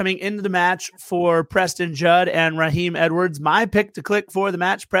coming into the match for Preston Judd and Raheem Edwards. My pick to click for the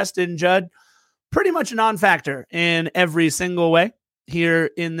match, Preston Judd, pretty much a non-factor in every single way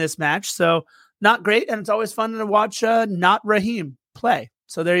here in this match. So not great, and it's always fun to watch not Raheem play.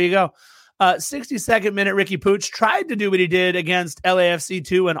 So there you go. 62nd minute, Ricky Pooch tried to do what he did against LAFC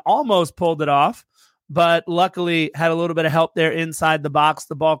 2 and almost pulled it off, but luckily had a little bit of help there inside the box.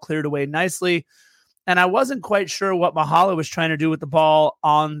 The ball cleared away nicely. And I wasn't quite sure what Mahala was trying to do with the ball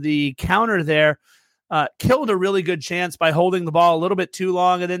on the counter there. Killed a really good chance by holding the ball a little bit too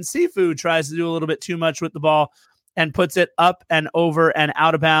long. And then Sifu tries to do a little bit too much with the ball and puts it up and over and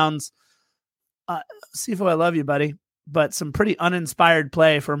out of bounds. Sifu, I love you, buddy. But some pretty uninspired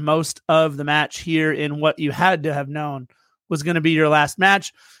play for most of the match here in what you had to have known was going to be your last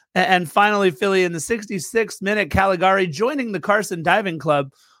match. And finally, Philly, in the 66th minute, Caligari joining the Carson Diving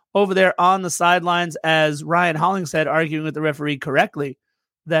Club over there on the sidelines as Ryan Hollingshead arguing with the referee correctly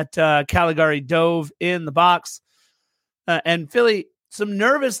that Caligari dove in the box. And Philly, some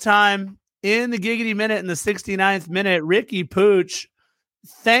nervous time in the giggity minute, in the 69th minute, Ricky Puig,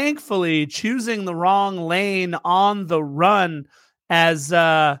 thankfully choosing the wrong lane on the run as,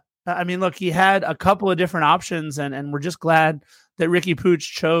 look, he had a couple of different options, and we're just glad that Ricky Puig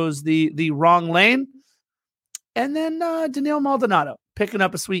chose the wrong lane. And then Daniel Maldonado picking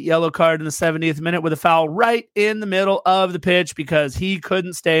up a sweet yellow card in the 70th minute with a foul right in the middle of the pitch because he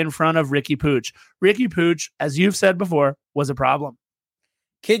couldn't stay in front of Ricky Puig. Ricky Puig, as you've said before, was a problem.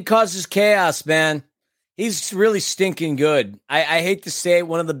 Kid causes chaos, man. He's really stinking good. I hate to say it,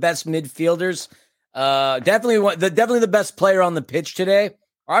 one of the best midfielders. Definitely the best player on the pitch today.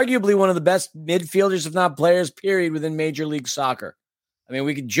 Arguably one of the best midfielders, if not players, period, within Major League Soccer. I mean,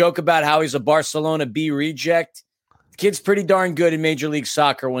 we could joke about how he's a Barcelona B reject. The kid's pretty darn good in Major League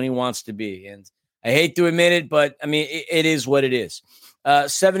Soccer when he wants to be. And I hate to admit it, but I mean, it is what it is.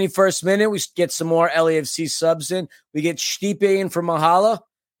 71st minute, we get some more LAFC subs in. We get Stipe in for Mahala.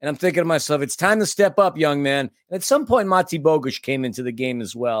 And I'm thinking to myself, it's time to step up, young man. And at some point, Mati Bogusz came into the game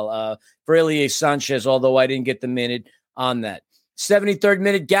as well for Elie Sanchez, although I didn't get the minute on that. 73rd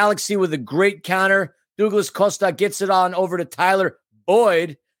minute, Galaxy with a great counter. Douglas Costa gets it on over to Tyler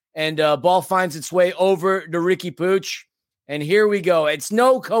Boyd, and ball finds its way over to Ricky Puig. And here we go. It's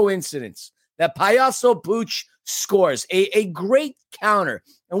no coincidence that Payaso Puig scores a great counter.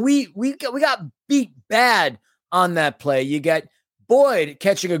 And we got beat bad on that play. You got Boyd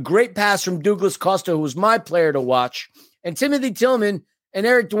catching a great pass from Douglas Costa, who was my player to watch. And Timothy Tillman and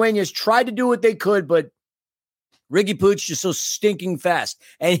Eric Duenas tried to do what they could, but Ricky Puig just so stinking fast.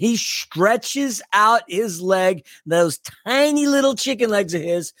 And he stretches out his leg, those tiny little chicken legs of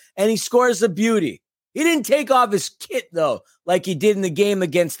his, and he scores a beauty. He didn't take off his kit, though, like he did in the game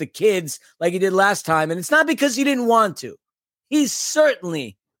against the Kids, like he did last time. And it's not because he didn't want to. He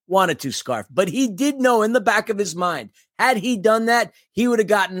certainly wanted to, Scarf, but he did know in the back of his mind, had he done that, he would have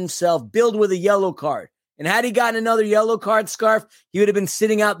gotten himself billed with a yellow card. And had he gotten another yellow card, Scarf, he would have been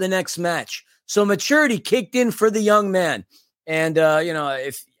sitting out the next match. So maturity kicked in for the young man. And,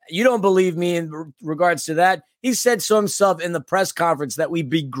 if you don't believe me in regards to that, he said so himself in the press conference that we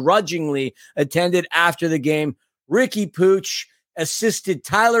begrudgingly attended after the game. Ricky Puig assisted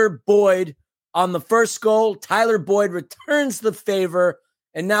Tyler Boyd on the first goal. Tyler Boyd returns the favor,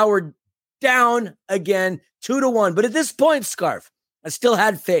 and now we're down again 2-1. But at this point, Scarf, I still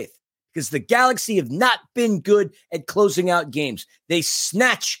had faith because the Galaxy have not been good at closing out games. They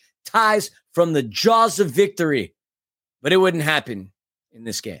snatch ties from the jaws of victory, but it wouldn't happen in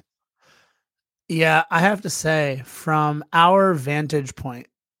this game. Yeah, I have to say, from our vantage point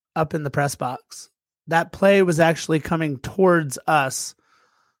up in the press box, that play was actually coming towards us.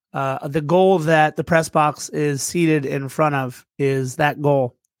 The goal that the press box is seated in front of is that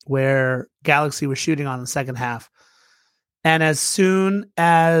goal where Galaxy was shooting on the second half. And as soon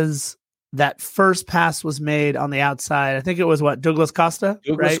as that first pass was made on the outside, I think it was Douglas Costa?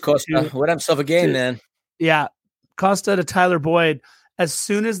 Douglas right? Costa. What himself a game, man. Yeah. Costa to Tyler Boyd. As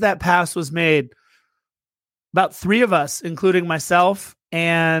soon as that pass was made, about three of us, including myself,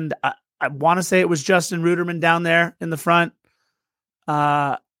 and I want to say it was Justin Ruderman down there in the front,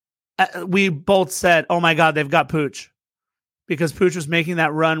 we both said, oh my God, they've got Puig. Because Puig was making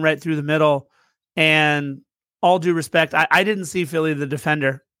that run right through the middle. And all due respect, I didn't see Philly, the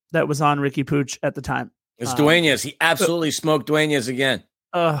defender that was on Ricky Puig at the time. It's Duenas. He absolutely smoked Duenas again.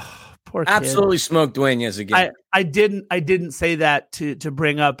 Poor kid. Absolutely smoked Duenas again. I didn't say that to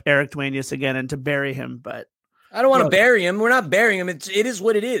bring up Eric Duenas again and to bury him, but I don't want to bury him. We're not burying him. It is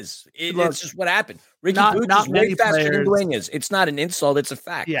what it is. It's just what happened. Ricky Puig is way faster than Duenas. It's not an insult. It's a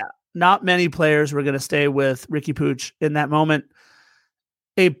fact. Yeah. Not many players were going to stay with Ricky Puig in that moment.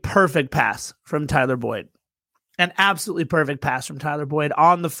 A perfect pass from Tyler Boyd. An absolutely perfect pass from Tyler Boyd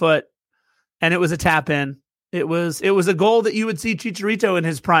on the foot. And it was a tap in. It was a goal that you would see Chicharito in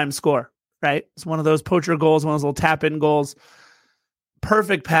his prime score, right? It's one of those poacher goals, one of those little tap in goals.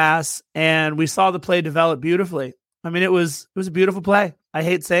 Perfect pass. And we saw the play develop beautifully. I mean, it was a beautiful play. I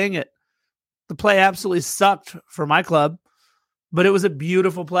hate saying it. The play absolutely sucked for my club, but it was a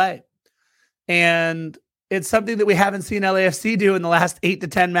beautiful play. And it's something that we haven't seen LAFC do in the last 8 to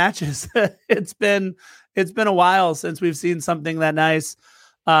 10 matches. It's been a while since we've seen something that nice.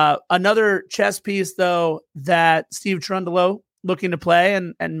 Another chess piece, though, that Steve Trundolo looking to play,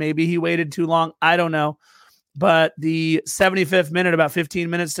 and maybe he waited too long. I don't know. But the 75th minute, about 15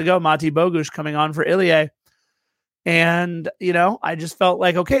 minutes to go, Mati Bogusz coming on for Ilie. And, I just felt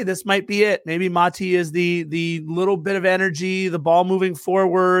like, okay, this might be it. Maybe Mati is the little bit of energy, the ball moving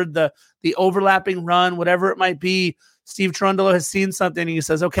forward, the overlapping run, whatever it might be. Steve Trundolo has seen something and he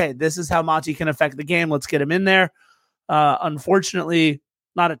says, okay, this is how Mati can affect the game. Let's get him in there. Unfortunately,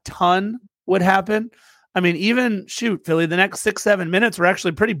 not a ton would happen. I mean, even Philly, the next 6-7 minutes were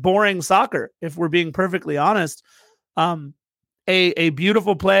actually pretty boring soccer, if we're being perfectly honest. A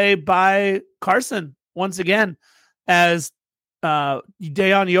beautiful play by Carson once again, as Dejan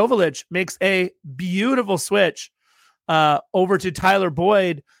Joveljic makes a beautiful switch over to Tyler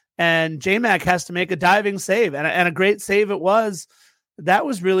Boyd, and J-Mac has to make a diving save, and a great save it was. That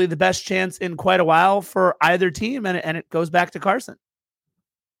was really the best chance in quite a while for either team, and it goes back to Carson.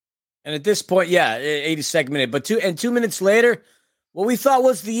 And at this point, 82nd minute. But 2 minutes later, what we thought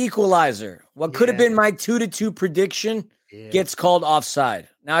was the equalizer, what could have been my 2-2 prediction, gets called offside.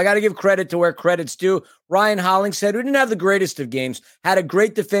 Now, I got to give credit to where credit's due. Ryan Hollingshead, who didn't have the greatest of games, had a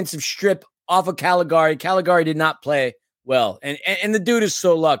great defensive strip off of Caligari. Caligari did not play well. And the dude is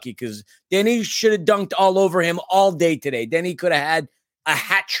so lucky because Denny should have dunked all over him all day today. Denny could have had a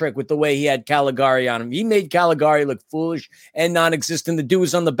hat trick with the way he had Caligari on him. He made Caligari look foolish and non-existent. The dude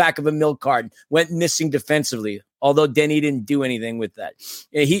was on the back of a milk carton, went missing defensively, although Denny didn't do anything with that.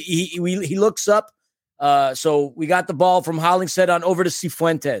 He looks up. So we got the ball from Hollingshead on over to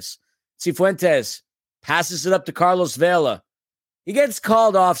Cifuentes. Cifuentes passes it up to Carlos Vela. He gets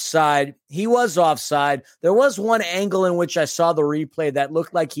called offside. He was offside. There was one angle in which I saw the replay that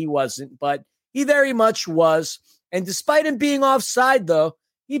looked like he wasn't, but he very much was. And despite him being offside, though,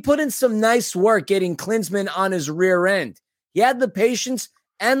 he put in some nice work getting Klinsmann on his rear end. He had the patience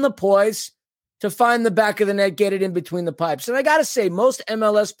and the poise to find the back of the net, get it in between the pipes. And I got to say, most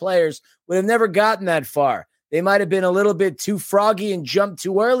MLS players would have never gotten that far. They might have been a little bit too froggy and jumped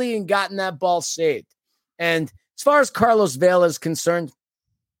too early and gotten that ball saved. And as far as Carlos Vela is concerned,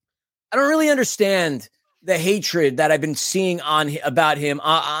 I don't really understand the hatred that I've been seeing about him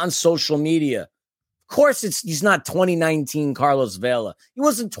on social media. Of course, he's not 2019 Carlos Vela. He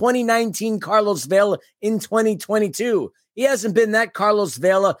wasn't 2019 Carlos Vela in 2022. He hasn't been that Carlos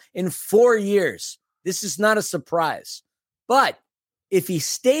Vela in 4 years. This is not a surprise. But if he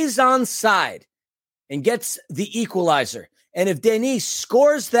stays on side and gets the equalizer, and if Denis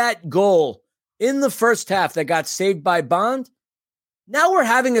scores that goal in the first half that got saved by Bond, now we're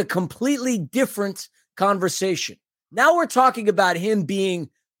having a completely different conversation. Now we're talking about him being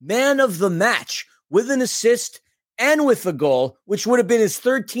man of the match, with an assist and with a goal, which would have been his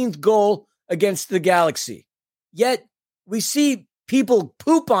 13th goal against the Galaxy. Yet, we see people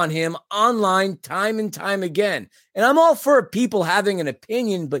poop on him online time and time again. And I'm all for people having an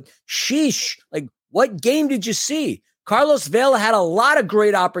opinion, but sheesh, like, what game did you see? Carlos Vela had a lot of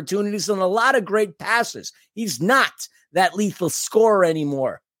great opportunities and a lot of great passes. He's not that lethal scorer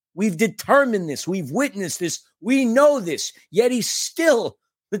anymore. We've determined this. We've witnessed this. We know this. Yet he's still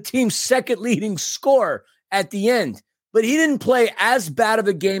the team's second leading scorer at the end. But he didn't play as bad of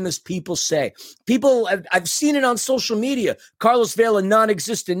a game as people say. I've seen it on social media. Carlos Vela,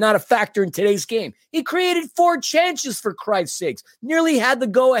 non-existent, not a factor in today's game. He created 4 chances, for Christ's sakes. Nearly had the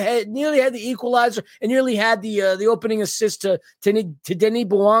go-ahead, nearly had the equalizer, and nearly had the opening assist to Denis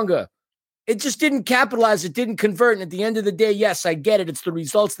Bouanga. It just didn't capitalize. It didn't convert. And at the end of the day, yes, I get it. It's the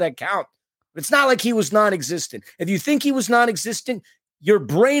results that count. But it's not like he was non-existent. If you think he was non-existent, your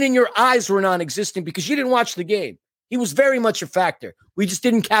brain and your eyes were non-existent because you didn't watch the game. He was very much a factor. We just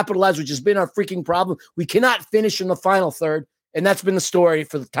didn't capitalize, which has been our freaking problem. We cannot finish in the final third, and that's been the story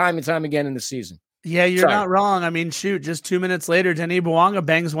for the time and time again in the season. Yeah, you're not wrong. I mean, just 2 minutes later, Denis Bouanga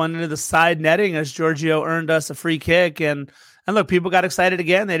bangs one into the side netting as Giorgio earned us a free kick. And look, people got excited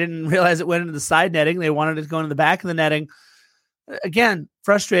again. They didn't realize it went into the side netting. They wanted it to go into the back of the netting. Again,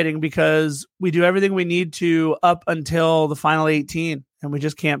 frustrating because we do everything we need to up until the final 18, and we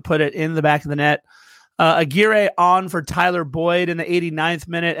just can't put it in the back of the net. Aguirre on for Tyler Boyd in the 89th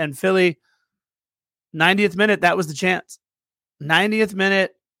minute, and Philly, 90th minute, that was the chance. 90th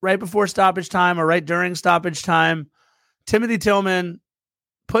minute, right before stoppage time or right during stoppage time, Timothy Tillman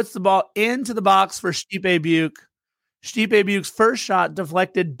puts the ball into the box for Stipe Biuk. Stipe Biuk's first shot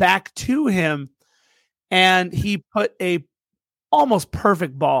deflected back to him, and he put a almost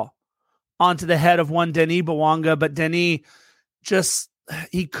perfect ball onto the head of one Denis Bouanga, but Denis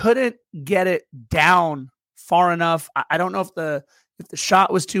he couldn't get it down far enough. I don't know if the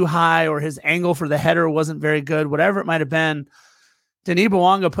shot was too high or his angle for the header wasn't very good, whatever it might have been. Denis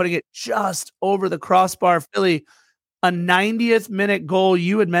Bouanga putting it just over the crossbar. Philly, a 90th minute goal.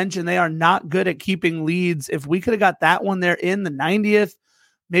 You had mentioned they are not good at keeping leads. If we could have got that one there in the 90th,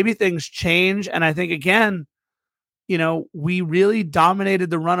 maybe things change. And I think, again, we really dominated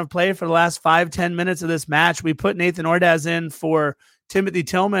the run of play for the last 5-10 minutes of this match. We put Nathan Ordaz in for Timothy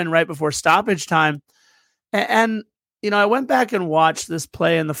Tillman right before stoppage time. And I went back and watched this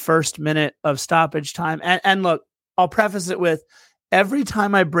play in the first minute of stoppage time. And look, I'll preface it with every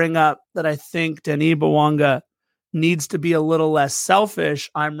time I bring up that I think Denis Bouanga needs to be a little less selfish,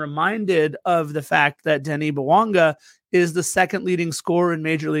 I'm reminded of the fact that Denis Bouanga is the second leading scorer in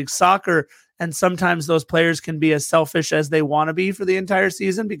Major League Soccer. And sometimes those players can be as selfish as they want to be for the entire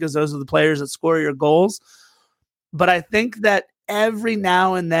season because those are the players that score your goals. But I think that every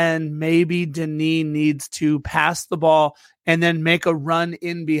now and then, maybe Denis needs to pass the ball and then make a run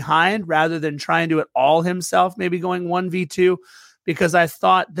in behind rather than try and do it all himself, maybe going 1v2. Because I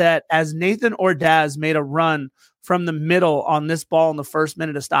thought that as Nathan Ordaz made a run from the middle on this ball in the first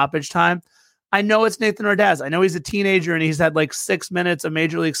minute of stoppage time, I know it's Nathan Ordaz. I know he's a teenager and he's had like 6 minutes of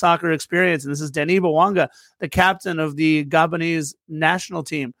Major League Soccer experience. And this is Denis Bouanga, the captain of the Gabonese national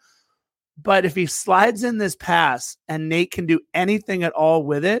team. But if he slides in this pass and Nate can do anything at all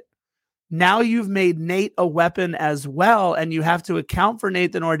with it, now you've made Nate a weapon as well. And you have to account for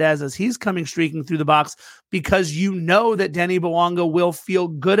Nathan Ordaz as he's coming streaking through the box because you know that Denis Bouanga will feel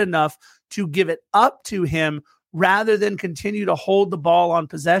good enough to give it up to him rather than continue to hold the ball on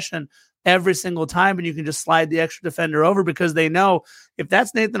possession every single time. And you can just slide the extra defender over because they know if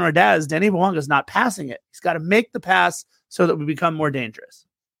that's Nathan Ordaz, Denis Bouanga is not passing it. He's got to make the pass so that we become more dangerous.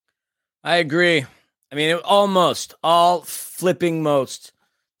 I agree. I mean, almost all flipping most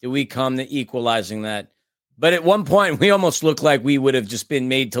did we come to equalizing that. But at one point, we almost looked like we would have just been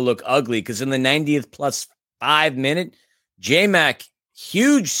made to look ugly because in the 90th plus 5 minute, J-Mac,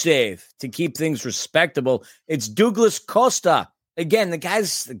 huge save to keep things respectable. It's Douglas Costa. Again, the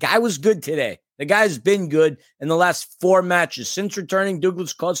guy was good today. The guy's been good in the last 4 matches. Since returning,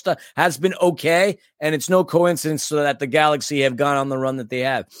 Douglas Costa has been okay, and it's no coincidence so that the Galaxy have gone on the run that they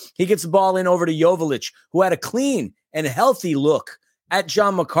have. He gets the ball in over to Joveljic, who had a clean and healthy look at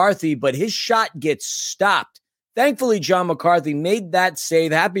John McCarthy, but his shot gets stopped. Thankfully, John McCarthy made that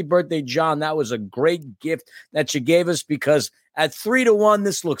save. Happy birthday, John. That was a great gift that you gave us because at 3-1,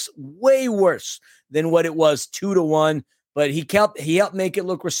 this looks way worse than what it was 2-1. But he helped make it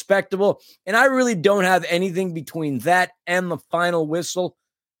look respectable. And I really don't have anything between that and the final whistle.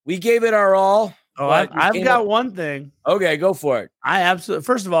 We gave it our all. Oh, I've got one thing. Okay, go for it. I absolutely.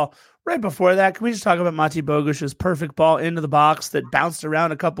 First of all, right before that, can we just talk about Mati Bogus's perfect ball into the box that bounced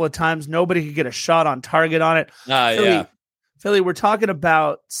around a couple of times? Nobody could get a shot on target on it. Philly, we're talking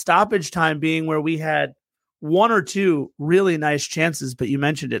about stoppage time being where we had 1 or 2 really nice chances, but you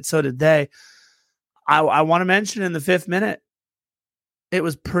mentioned it. So did they. I want to mention in the 5th minute, it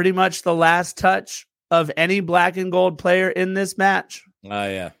was pretty much the last touch of any black and gold player in this match. Oh,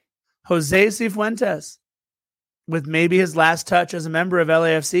 yeah. Jose Cifuentes, with maybe his last touch as a member of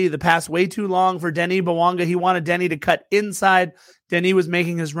LAFC. The pass way too long for Denis Bouanga. He wanted Denis to cut inside. Denis was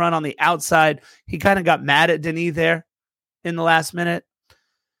making his run on the outside. He kind of got mad at Denis there in the last minute.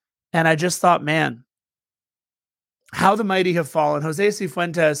 And I just thought, man, how the mighty have fallen. Jose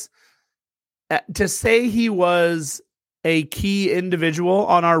Cifuentes, to say he was a key individual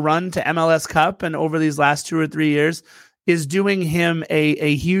on our run to MLS Cup and over these last 2 or 3 years is doing him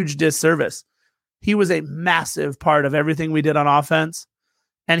a huge disservice. He was a massive part of everything we did on offense.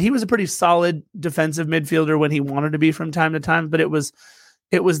 And he was a pretty solid defensive midfielder when he wanted to be from time to time. But it was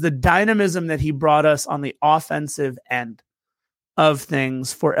the dynamism that he brought us on the offensive end of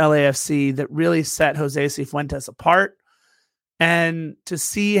things for LAFC that really set Jose Cifuentes apart. And to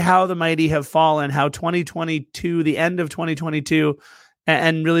see how the mighty have fallen, how 2022, the end of 2022,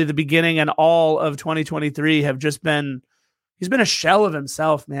 and really the beginning and all of 2023 have just been, he's been a shell of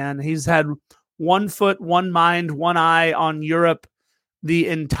himself, man. He's had 1 foot, 1 mind, 1 eye on Europe the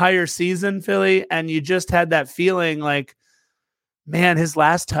entire season, Philly. And you just had that feeling like, man, his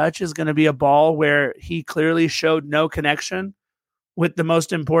last touch is going to be a ball where he clearly showed no connection with the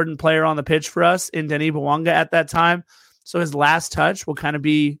most important player on the pitch for us in Denis Bouanga at that time. So his last touch will kind of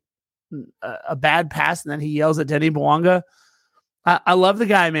be a bad pass, and then he yells at Denis Bouanga. I love the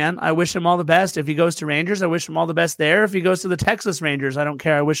guy, man. I wish him all the best. If he goes to Rangers, I wish him all the best there. If he goes to the Texas Rangers, I don't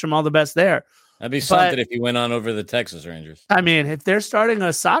care. I wish him all the best there. That'd be something if he went on over the Texas Rangers. I mean, if they're starting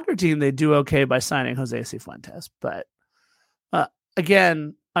a soccer team, they do okay by signing Jose Cifuentes. But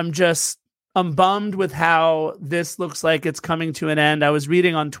again, I'm bummed with how this looks like it's coming to an end. I was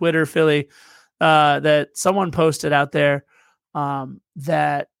reading on Twitter, Philly, that someone posted out there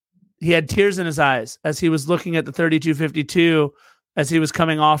that he had tears in his eyes as he was looking at the 32-52 as he was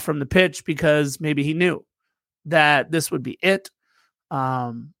coming off from the pitch because maybe he knew that this would be it.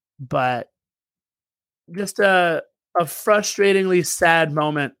 But just a frustratingly sad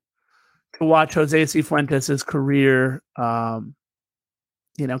moment to watch Jose Cifuentes' career, kind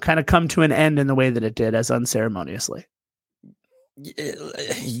of come to an end in the way that it did, as unceremoniously.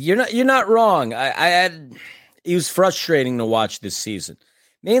 You're not wrong. he was frustrating to watch this season,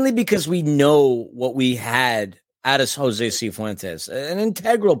 mainly because we know what we had out of Jose Cifuentes, an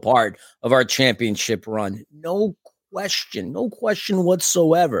integral part of our championship run. No question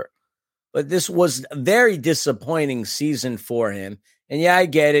whatsoever. But this was a very disappointing season for him. And yeah, I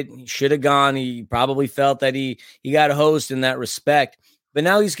get it. He should have gone. He probably felt that he got hosed in that respect. But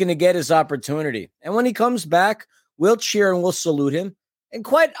now he's going to get his opportunity. And when he comes back, we'll cheer and we'll salute him. And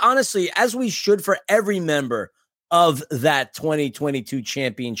quite honestly, as we should for every member of that 2022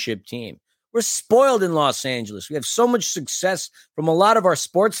 championship team. We're spoiled in Los Angeles. We have so much success from a lot of our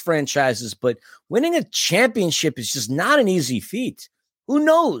sports franchises, but winning a championship is just not an easy feat. Who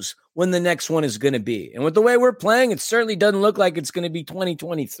knows when the next one is going to be? And with the way we're playing, it certainly doesn't look like it's going to be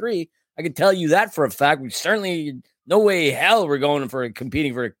 2023. I can tell you that for a fact. We certainly, no way hell we're going for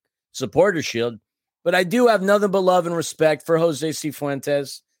competing for a supporter shield. But I do have nothing but love and respect for Jose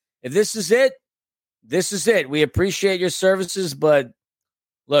Cifuentes. If this is it, this is it. We appreciate your services, but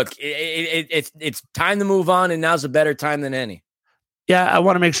look, it's time to move on, and now's a better time than any. Yeah, I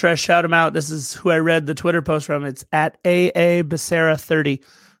want to make sure I shout him out. This is who I read the Twitter post from. It's at AA Becerra 30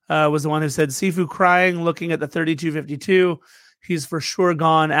 was the one who said, Sifu crying, looking at the 3252. He's for sure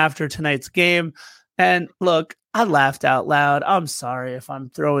gone after tonight's game. And look, I laughed out loud. I'm sorry if I'm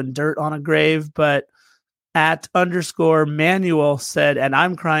throwing dirt on a grave, but at _ Manuel said, and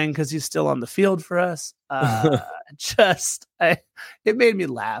I'm crying because he's still on the field for us. It made me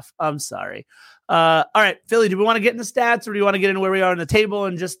laugh. I'm sorry. All right, Philly, do we want to get into stats, or do you want to get into where we are on the table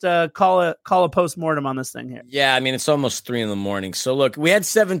and just call a post-mortem on this thing here? Yeah, I mean, it's almost 3 a.m. So look, we had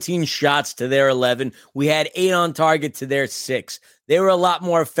 17 shots to their 11. We had 8 on target to their 6. They were a lot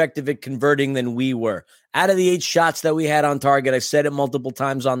more effective at converting than we were. Out of the 8 shots that we had on target, I said it multiple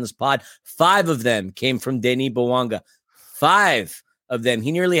times on this pod, 5 of them came from Denis Bouanga. 5 of them.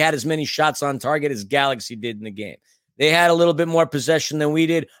 He nearly had as many shots on target as Galaxy did in the game. They had a little bit more possession than we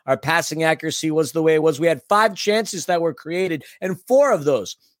did. Our passing accuracy was the way it was. We had 5 chances that were created, and 4 of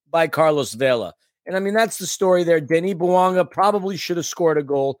those by Carlos Vela. And I mean, that's the story there. Denis Bouanga probably should have scored a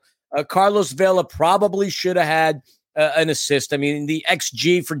goal. Carlos Vela probably should have had an assist. I mean, the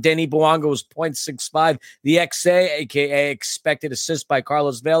XG for Denis Bouanga was 0.65. The XA, a.k.a. expected assist by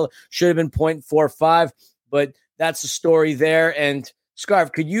Carlos Vela, should have been 0.45. But that's the story there. And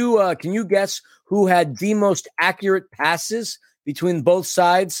Scarf, can you guess who had the most accurate passes between both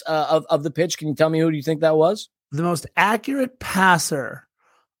sides of the pitch? Can you tell me who do you think that was? The most accurate passer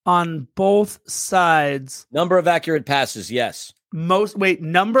on both sides. Number of accurate passes, yes.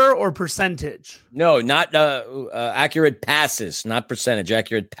 Number or percentage? No, not accurate passes, not percentage,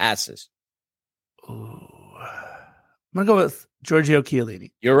 accurate passes. Ooh. I'm going to go with Giorgio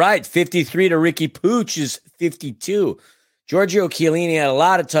Chiellini. You're right. 53 to Ricky Puig is 52. Giorgio Chiellini had a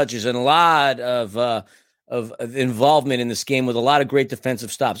lot of touches and a lot of involvement in this game with a lot of great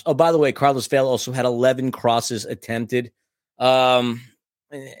defensive stops. Oh, by the way, Carlos Vela also had 11 crosses attempted. And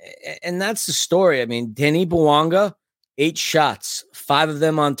that's the story. I mean, Denis Bouanga, 8 shots, 5 of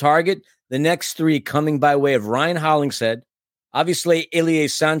them on target. The next 3 coming by way of Ryan Hollingshead, obviously Ilie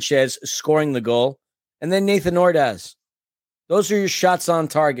Sanchez scoring the goal, and then Nathan Ordaz. Those are your shots on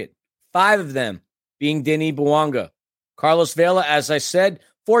target. 5 of them being Denis Bouanga. Carlos Vela, as I said,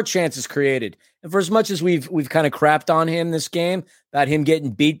 4 chances created. And for as much as we've kind of crapped on him this game, about him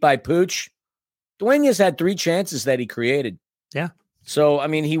getting beat by Puig, Dueñas had 3 chances that he created. Yeah. So, I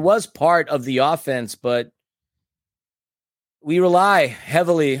mean, he was part of the offense, but we rely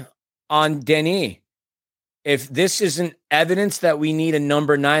heavily on Denis. If this isn't evidence that we need a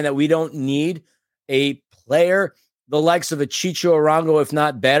number 9, that we don't need a player the likes of a Chicho Arango, if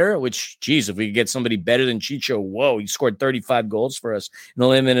not better, which, geez, if we could get somebody better than Chicho, whoa, he scored 35 goals for us in the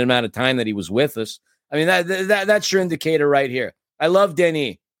limited amount of time that he was with us. I mean, that's your indicator right here. I love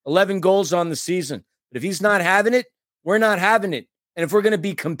Denis. 11 goals on the season. But if he's not having it, we're not having it. And if we're going to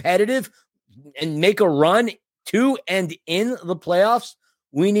be competitive and make a run to and in the playoffs,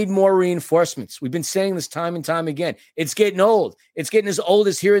 we need more reinforcements. We've been saying this time and time again. It's getting old. It's getting as old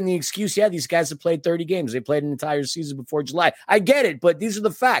as hearing the excuse, yeah, these guys have played 30 games. They played an entire season before July. I get it, but these are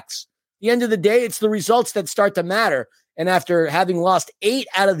the facts. At the end of the day, it's the results that start to matter. And after having lost 8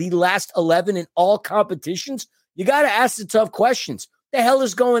 out of the last 11 in all competitions, you got to ask the tough questions. What the hell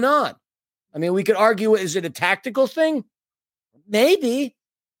is going on? I mean, we could argue, is it a tactical thing? Maybe.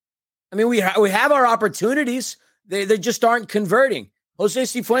 I mean, we have our opportunities. They just aren't converting. Jose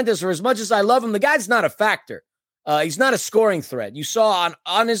Cifuentes, for as much as I love him, the guy's not a factor. He's not a scoring threat. You saw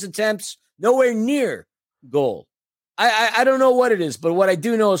on his attempts, nowhere near goal. I don't know what it is, but what I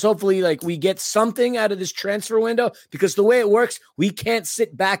do know is hopefully like we get something out of this transfer window, because the way it works, we can't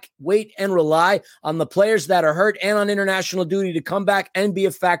sit back, wait, and rely on the players that are hurt and on international duty to come back and be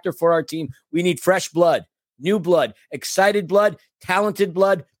a factor for our team. We need fresh blood, new blood, excited blood, talented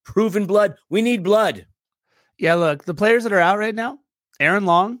blood, proven blood. We need blood. Yeah, look, the players that are out right now, Aaron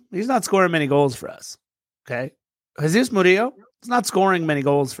Long, he's not scoring many goals for us. Okay. Jesus Murillo is not scoring many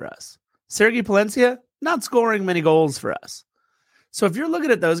goals for us. Sergei Palencia, not scoring many goals for us. So if you're looking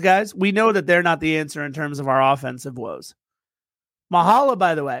at those guys, we know that they're not the answer in terms of our offensive woes. Mahala,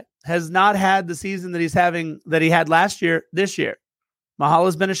 by the way, has not had the season that he had last year, this year.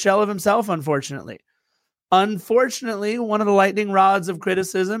 Mahala's been a shell of himself, unfortunately. Unfortunately, one of the lightning rods of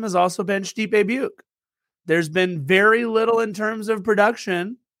criticism has also been Stipe Biuk. There's been very little in terms of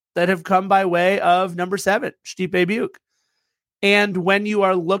production that have come by way of number 7, Stipe Biuk. And when you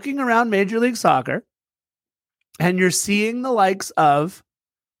are looking around Major League Soccer and you're seeing the likes of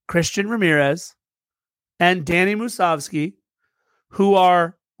Christian Ramirez and Danny Musovski, who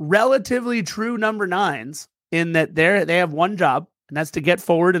are relatively true number 9s in that they have one job, and that's to get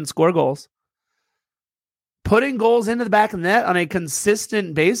forward and score goals, putting goals into the back of the net on a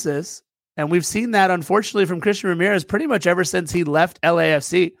consistent basis. And we've seen that, unfortunately, from Christian Ramirez pretty much ever since he left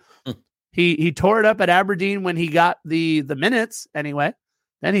LAFC. He tore it up at Aberdeen when he got the minutes anyway.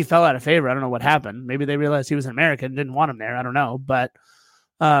 Then he fell out of favor. I don't know what happened. Maybe they realized he was an American, didn't want him there. I don't know. But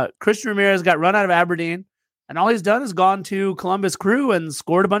Christian Ramirez got run out of Aberdeen, and all he's done is gone to Columbus Crew and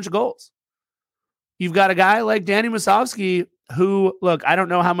scored a bunch of goals. You've got a guy like Danny Musovski who, look, I don't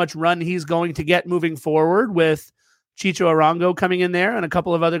know how much run he's going to get moving forward with Chicho Arango coming in there and a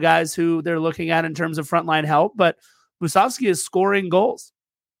couple of other guys who they're looking at in terms of frontline help. But Musovski is scoring goals.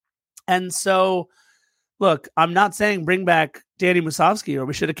 And so, look, I'm not saying bring back Danny Musovski or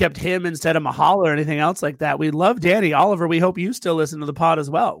we should have kept him instead of Mahal or anything else like that. We love Danny. Oliver, we hope you still listen to the pod as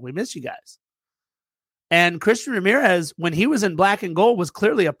well. We miss you guys. And Christian Ramirez, when he was in black and gold, was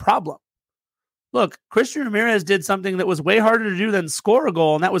clearly a problem. Look, Christian Ramirez did something that was way harder to do than score a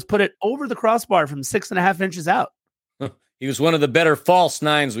goal, and that was put it over the crossbar from 6.5 inches out. He was one of the better false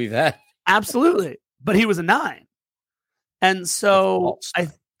 9s we've had. Absolutely. But he was a 9. And so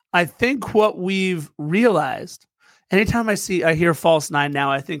I think what we've realized, anytime I hear false 9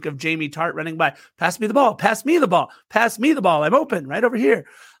 now, I think of Jamie Tart running by, pass me the ball, pass me the ball, pass me the ball. I'm open right over here.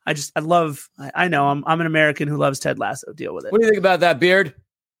 I know I'm an American who loves Ted Lasso. Deal with it. What do you think about that, Beard?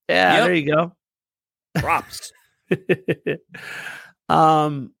 Yeah, There you go. Props.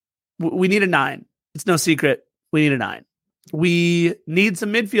 We need a 9. It's no secret. We need a 9. We need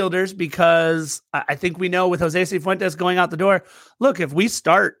some midfielders because I think we know with Jose Cifuentes going out the door, look, if we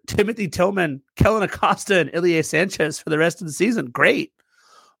start Timothy Tillman, Kellen Acosta, and Ilie Sanchez for the rest of the season, great.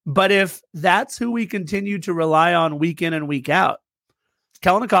 But if that's who we continue to rely on week in and week out,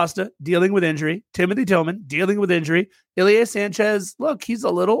 Kellen Acosta dealing with injury, Timothy Tillman dealing with injury, Ilie Sanchez, look, he's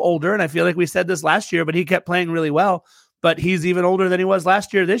a little older, and I feel like we said this last year, but he kept playing really well. But he's even older than he was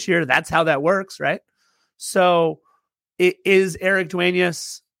last year, this year. That's how that works, right? So it is Eric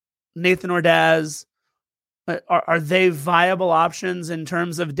Duenas, Nathan Ordaz. Are they viable options in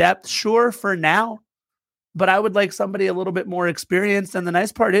terms of depth? Sure, for now. But I would like somebody a little bit more experienced. And the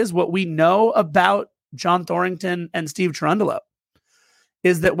nice part is what we know about John Thorrington and Steve Cherundolo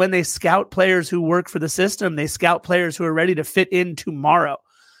is that when they scout players who work for the system, they scout players who are ready to fit in tomorrow.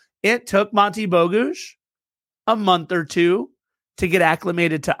 It took Monty Bogusz a month or two to get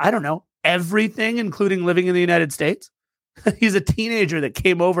acclimated to, I don't know, everything, including living in the United States. He's a teenager that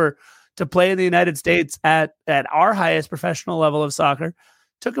came over to play in the United States at our highest professional level of soccer.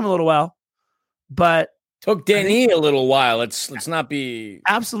 Took him a little while, but took Danny a little while. Let's not be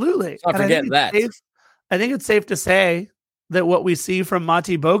absolutely. Let's not forget that. I think it's safe to say that what we see from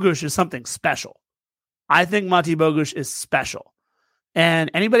Mati Bogusz is something special. I think Mati Bogusz is special. And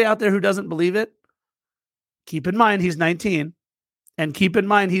anybody out there who doesn't believe it, keep in mind he's 19. And keep in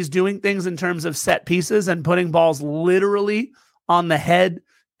mind he's doing things in terms of set pieces and putting balls literally on the head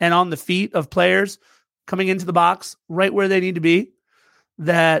and on the feet of players coming into the box right where they need to be,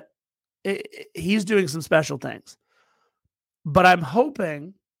 that he's doing some special things. But I'm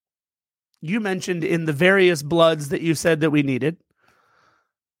hoping, you mentioned in the various bloods that you said that we needed,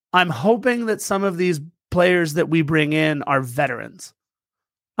 I'm hoping that some of these players that we bring in are veterans.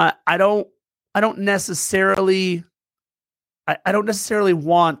 I don't necessarily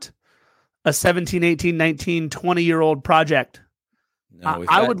want a 17, 18, 19, 20-year-old project. No,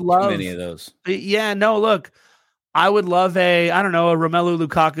 I would love many of those. Yeah, no, look, I would love a Romelu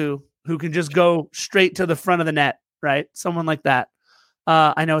Lukaku who can just go straight to the front of the net, right? Someone like that.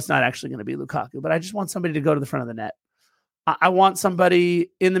 I know it's not actually going to be Lukaku, but I just want somebody to go to the front of the net. I want somebody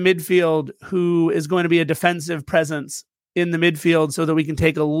in the midfield who is going to be a defensive presence in the midfield so that we can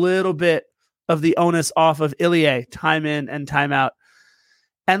take a little bit of the onus off of Ilie, time in and time out.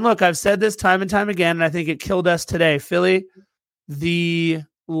 And look, I've said this time and time again, and I think it killed us today. Philly, the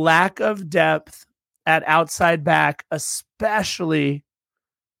lack of depth at outside back, especially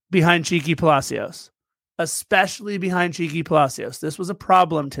behind Cheeky Palacios. This was a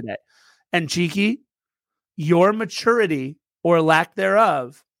problem today. And Cheeky, your maturity or lack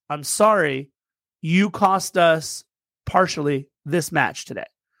thereof, I'm sorry, you cost us partially this match today.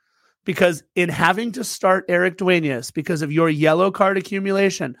 Because in having to start Eric Dueñas because of your yellow card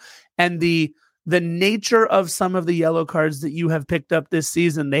accumulation and the nature of some of the yellow cards that you have picked up this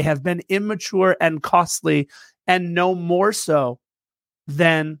season, they have been immature and costly, and no more so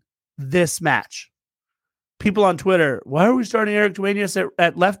than this match. People on Twitter, why are we starting Eric Dueñas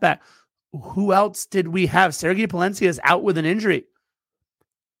at left back? Who else did we have? Sergei Palencia is out with an injury.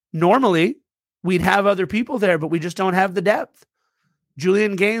 Normally, we'd have other people there, but we just don't have the depth.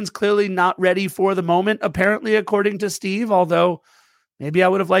 Julian Gaines clearly not ready for the moment, apparently, according to Steve, although maybe I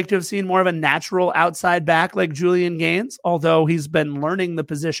would have liked to have seen more of a natural outside back like Julian Gaines, although he's been learning the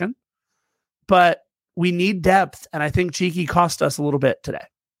position. But we need depth, and I think Cheeky cost us a little bit today.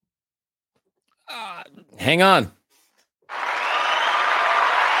 Hang on.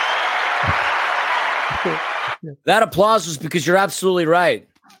 That applause was because you're absolutely right.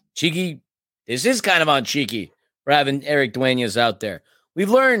 Cheeky, this is kind of on Cheeky for having Eric Dueñas out there. We've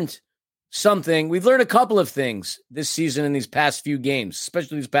learned something. We've learned a couple of things this season in these past few games,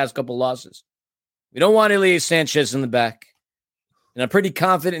 especially these past couple losses. We don't want Ilie Sanchez in the back. And I'm pretty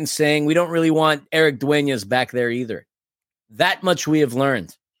confident in saying we don't really want Eric Dueñas back there either. That much we have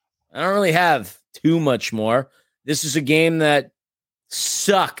learned. I don't really have too much more. This is a game that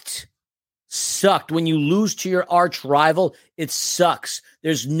sucked. When you lose to your arch rival, it sucks.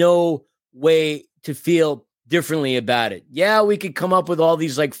 There's no way to feel differently about it. Yeah, we could come up with all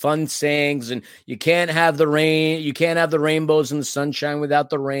these like fun sayings, and you can't have the rain, you can't have the rainbows and the sunshine without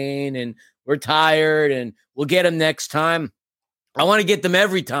the rain, and we're tired, and we'll get them next time. I want to get them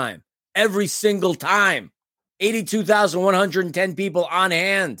every time, every single time. 82,110 people on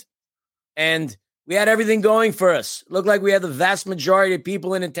hand, and we had everything going for us. It looked like we had the vast majority of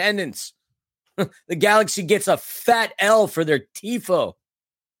people in attendance. The Galaxy gets a fat L for their tifo.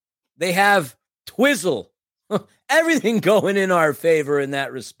 They have Twizzle. Everything going in our favor in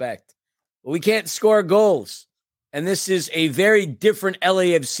that respect. But we can't score goals. And this is a very different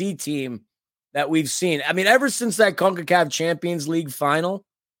LAFC team that we've seen. I mean, ever since that CONCACAF Champions League final,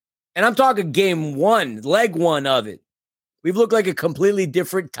 and I'm talking game one, leg one of it, we've looked like a completely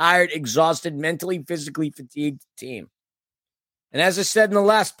different, tired, exhausted, mentally, physically fatigued team. And as I said in the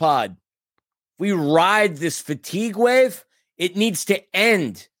last pod, we ride this fatigue wave, it needs to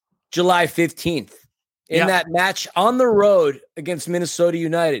end July 15th in that match on the road against Minnesota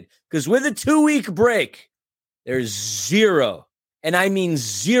United. Because with a 2-week break, there's zero, and I mean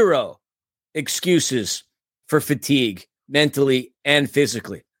zero, excuses for fatigue mentally and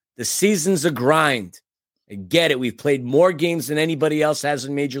physically. The season's a grind. I get it. We've played more games than anybody else has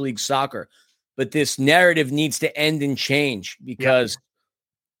in Major League Soccer. But this narrative needs to end and change because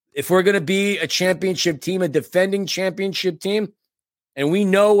if we're going to be a championship team, a defending championship team, and we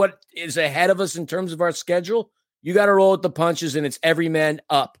know what is ahead of us in terms of our schedule, you got to roll with the punches, and it's every man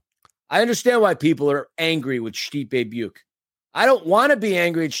up. I understand why people are angry with Stipe Biuk. I don't want to be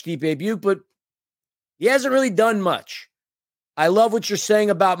angry at Stipe Biuk, but he hasn't really done much. I love what you're saying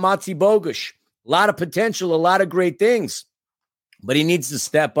about Matsi Bogusz. A lot of potential, a lot of great things, but he needs to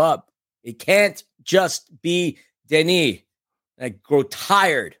step up. It can't just be Denis. I grow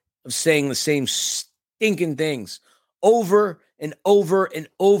tired of saying the same stinking things over and over and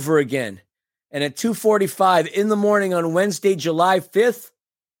over again. And at 2:45 in the morning on Wednesday, July 5th,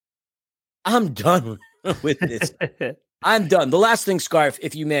 I'm done with this. I'm done. The last thing, Scarf,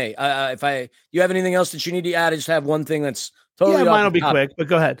 if you may, you have anything else that you need to add? I just have one thing that's totally mine will be quick, but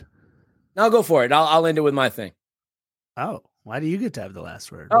go ahead. No, go for it. I'll end it with my thing. Oh, why do you get to have the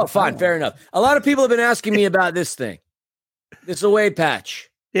last word? Oh, fine. Fair enough. A lot of people have been asking me about this thing, this away patch.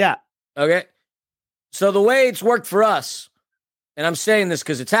 Yeah. Okay. So the way it's worked for us, and I'm saying this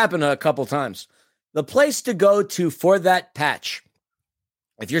because it's happened a couple times, the place to go to for that patch,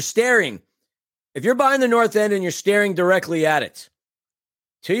 if you're behind the north end and you're staring directly at it,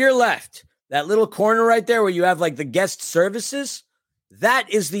 to your left, that little corner right there where you have like the guest services, that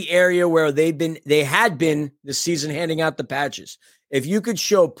is the area where they had been this season handing out the patches. If you could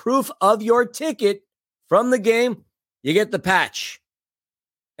show proof of your ticket from the game, you get the patch.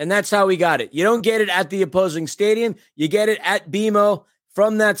 And that's how we got it. You don't get it at the opposing stadium. You get it at BMO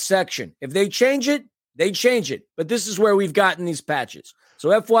from that section. If they change it, they change it. But this is where we've gotten these patches. So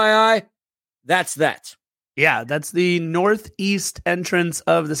FYI, that's that. Yeah, that's the northeast entrance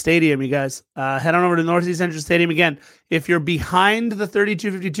of the stadium, you guys. Head on over to the northeast entrance stadium again. If you're behind the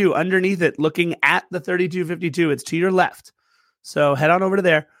 3252, underneath it, looking at the 3252, it's to your left. So head on over to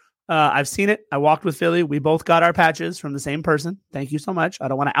there. I've seen it. I walked with Philly. We both got our patches from the same person. Thank you so much. I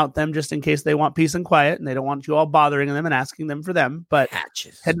don't want to out them just in case they want peace and quiet and they don't want you all bothering them and asking them for them. But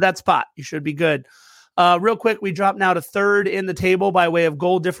patches. Head to that spot. You should be good. Real quick, we dropped now to third in the table by way of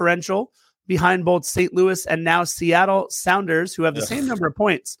goal differential behind both St. Louis and now Seattle Sounders, who have the same number of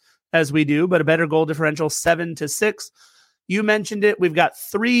points as we do, but a better goal differential, 7-6. You mentioned it. We've got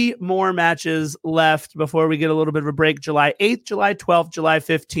 3 more matches left before we get a little bit of a break. July 8th, July 12th, July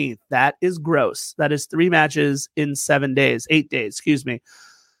 15th. That is gross. That is 3 matches in 8 days, excuse me.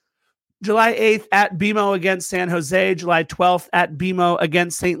 July 8th at BMO against San Jose, July 12th at BMO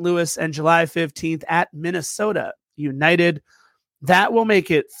against St. Louis, and July 15th at Minnesota United. That will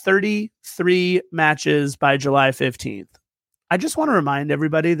make it 33 matches by July 15th. I just want to remind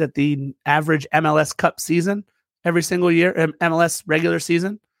everybody that the average MLS Cup season every single year, MLS regular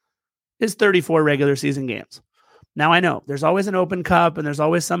season, is 34 regular season games. Now, I know there's always an Open Cup and there's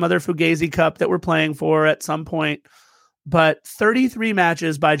always some other Fugazi Cup that we're playing for at some point, but 33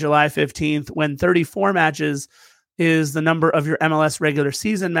 matches by July 15th, when 34 matches is the number of your MLS regular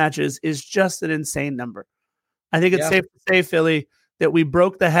season matches, is just an insane number. I think it's safe to say, Philly, that we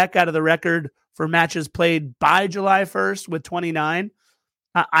broke the heck out of the record for matches played by July 1st with 29.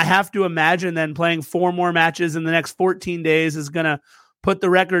 I have to imagine then playing 4 more matches in the next 14 days is going to put the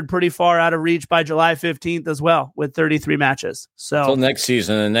record pretty far out of reach by July 15th as well with 33 matches. So until next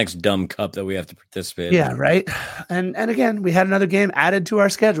season, the next dumb cup that we have to participate in. Yeah, right. And again, we had another game added to our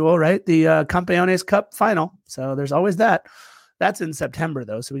schedule, right? The Campeones Cup final. So there's always that. That's in September,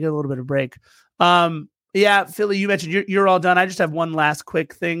 though, so we get a little bit of break. Yeah, Philly, you mentioned you're all done. I just have one last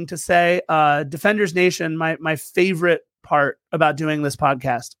quick thing to say. Defenders Nation, my favorite part about doing this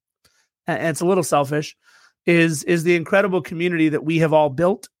podcast, and it's a little selfish, is the incredible community that we have all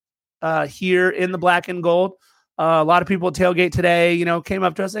built here in the black and gold. A lot of people at Tailgate today, came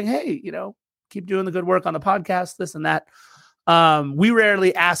up to us saying, hey, keep doing the good work on the podcast, this and that. We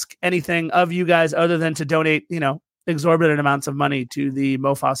rarely ask anything of you guys other than to donate, exorbitant amounts of money to the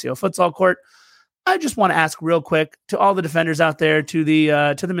Mo Facio futsal court. I just want to ask real quick to all the defenders out there, to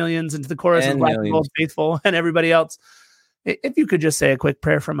the millions and to the chorus of Black and Gold faithful and everybody else, if you could just say a quick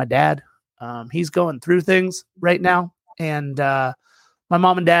prayer for my dad. He's going through things right now, and my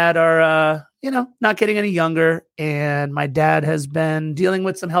mom and dad are, not getting any younger, and my dad has been dealing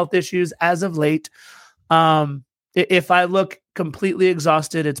with some health issues as of late. If I look completely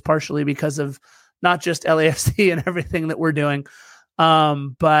exhausted, it's partially because of not just LAFC and everything that we're doing,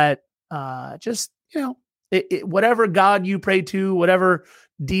 but just, whatever God you pray to, whatever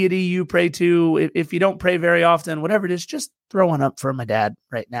deity you pray to, if you don't pray very often, whatever it is, just throw one up for my dad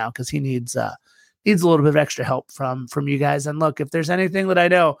right now, because he needs a little bit of extra help from you guys. And look, if there's anything that I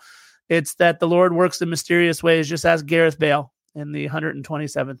know, it's that the Lord works in mysterious ways. Just ask Gareth Bale in the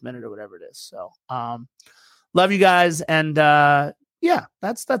 127th minute or whatever it is. So love you guys. And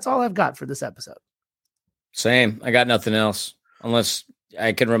that's all I've got for this episode. Same. I got nothing else, unless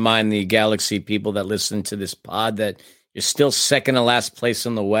I can remind the Galaxy people that listen to this pod that you're still second to last place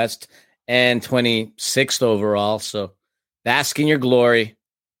in the West and 26th overall. So bask in your glory.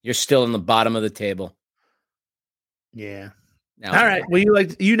 You're still in the bottom of the table. Yeah. All right. Well,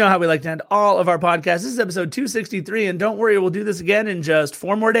 you know how we like to end all of our podcasts. This is episode 263, and don't worry, we'll do this again in just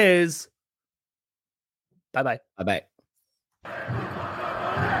 4 more days. Bye-bye. Bye-bye.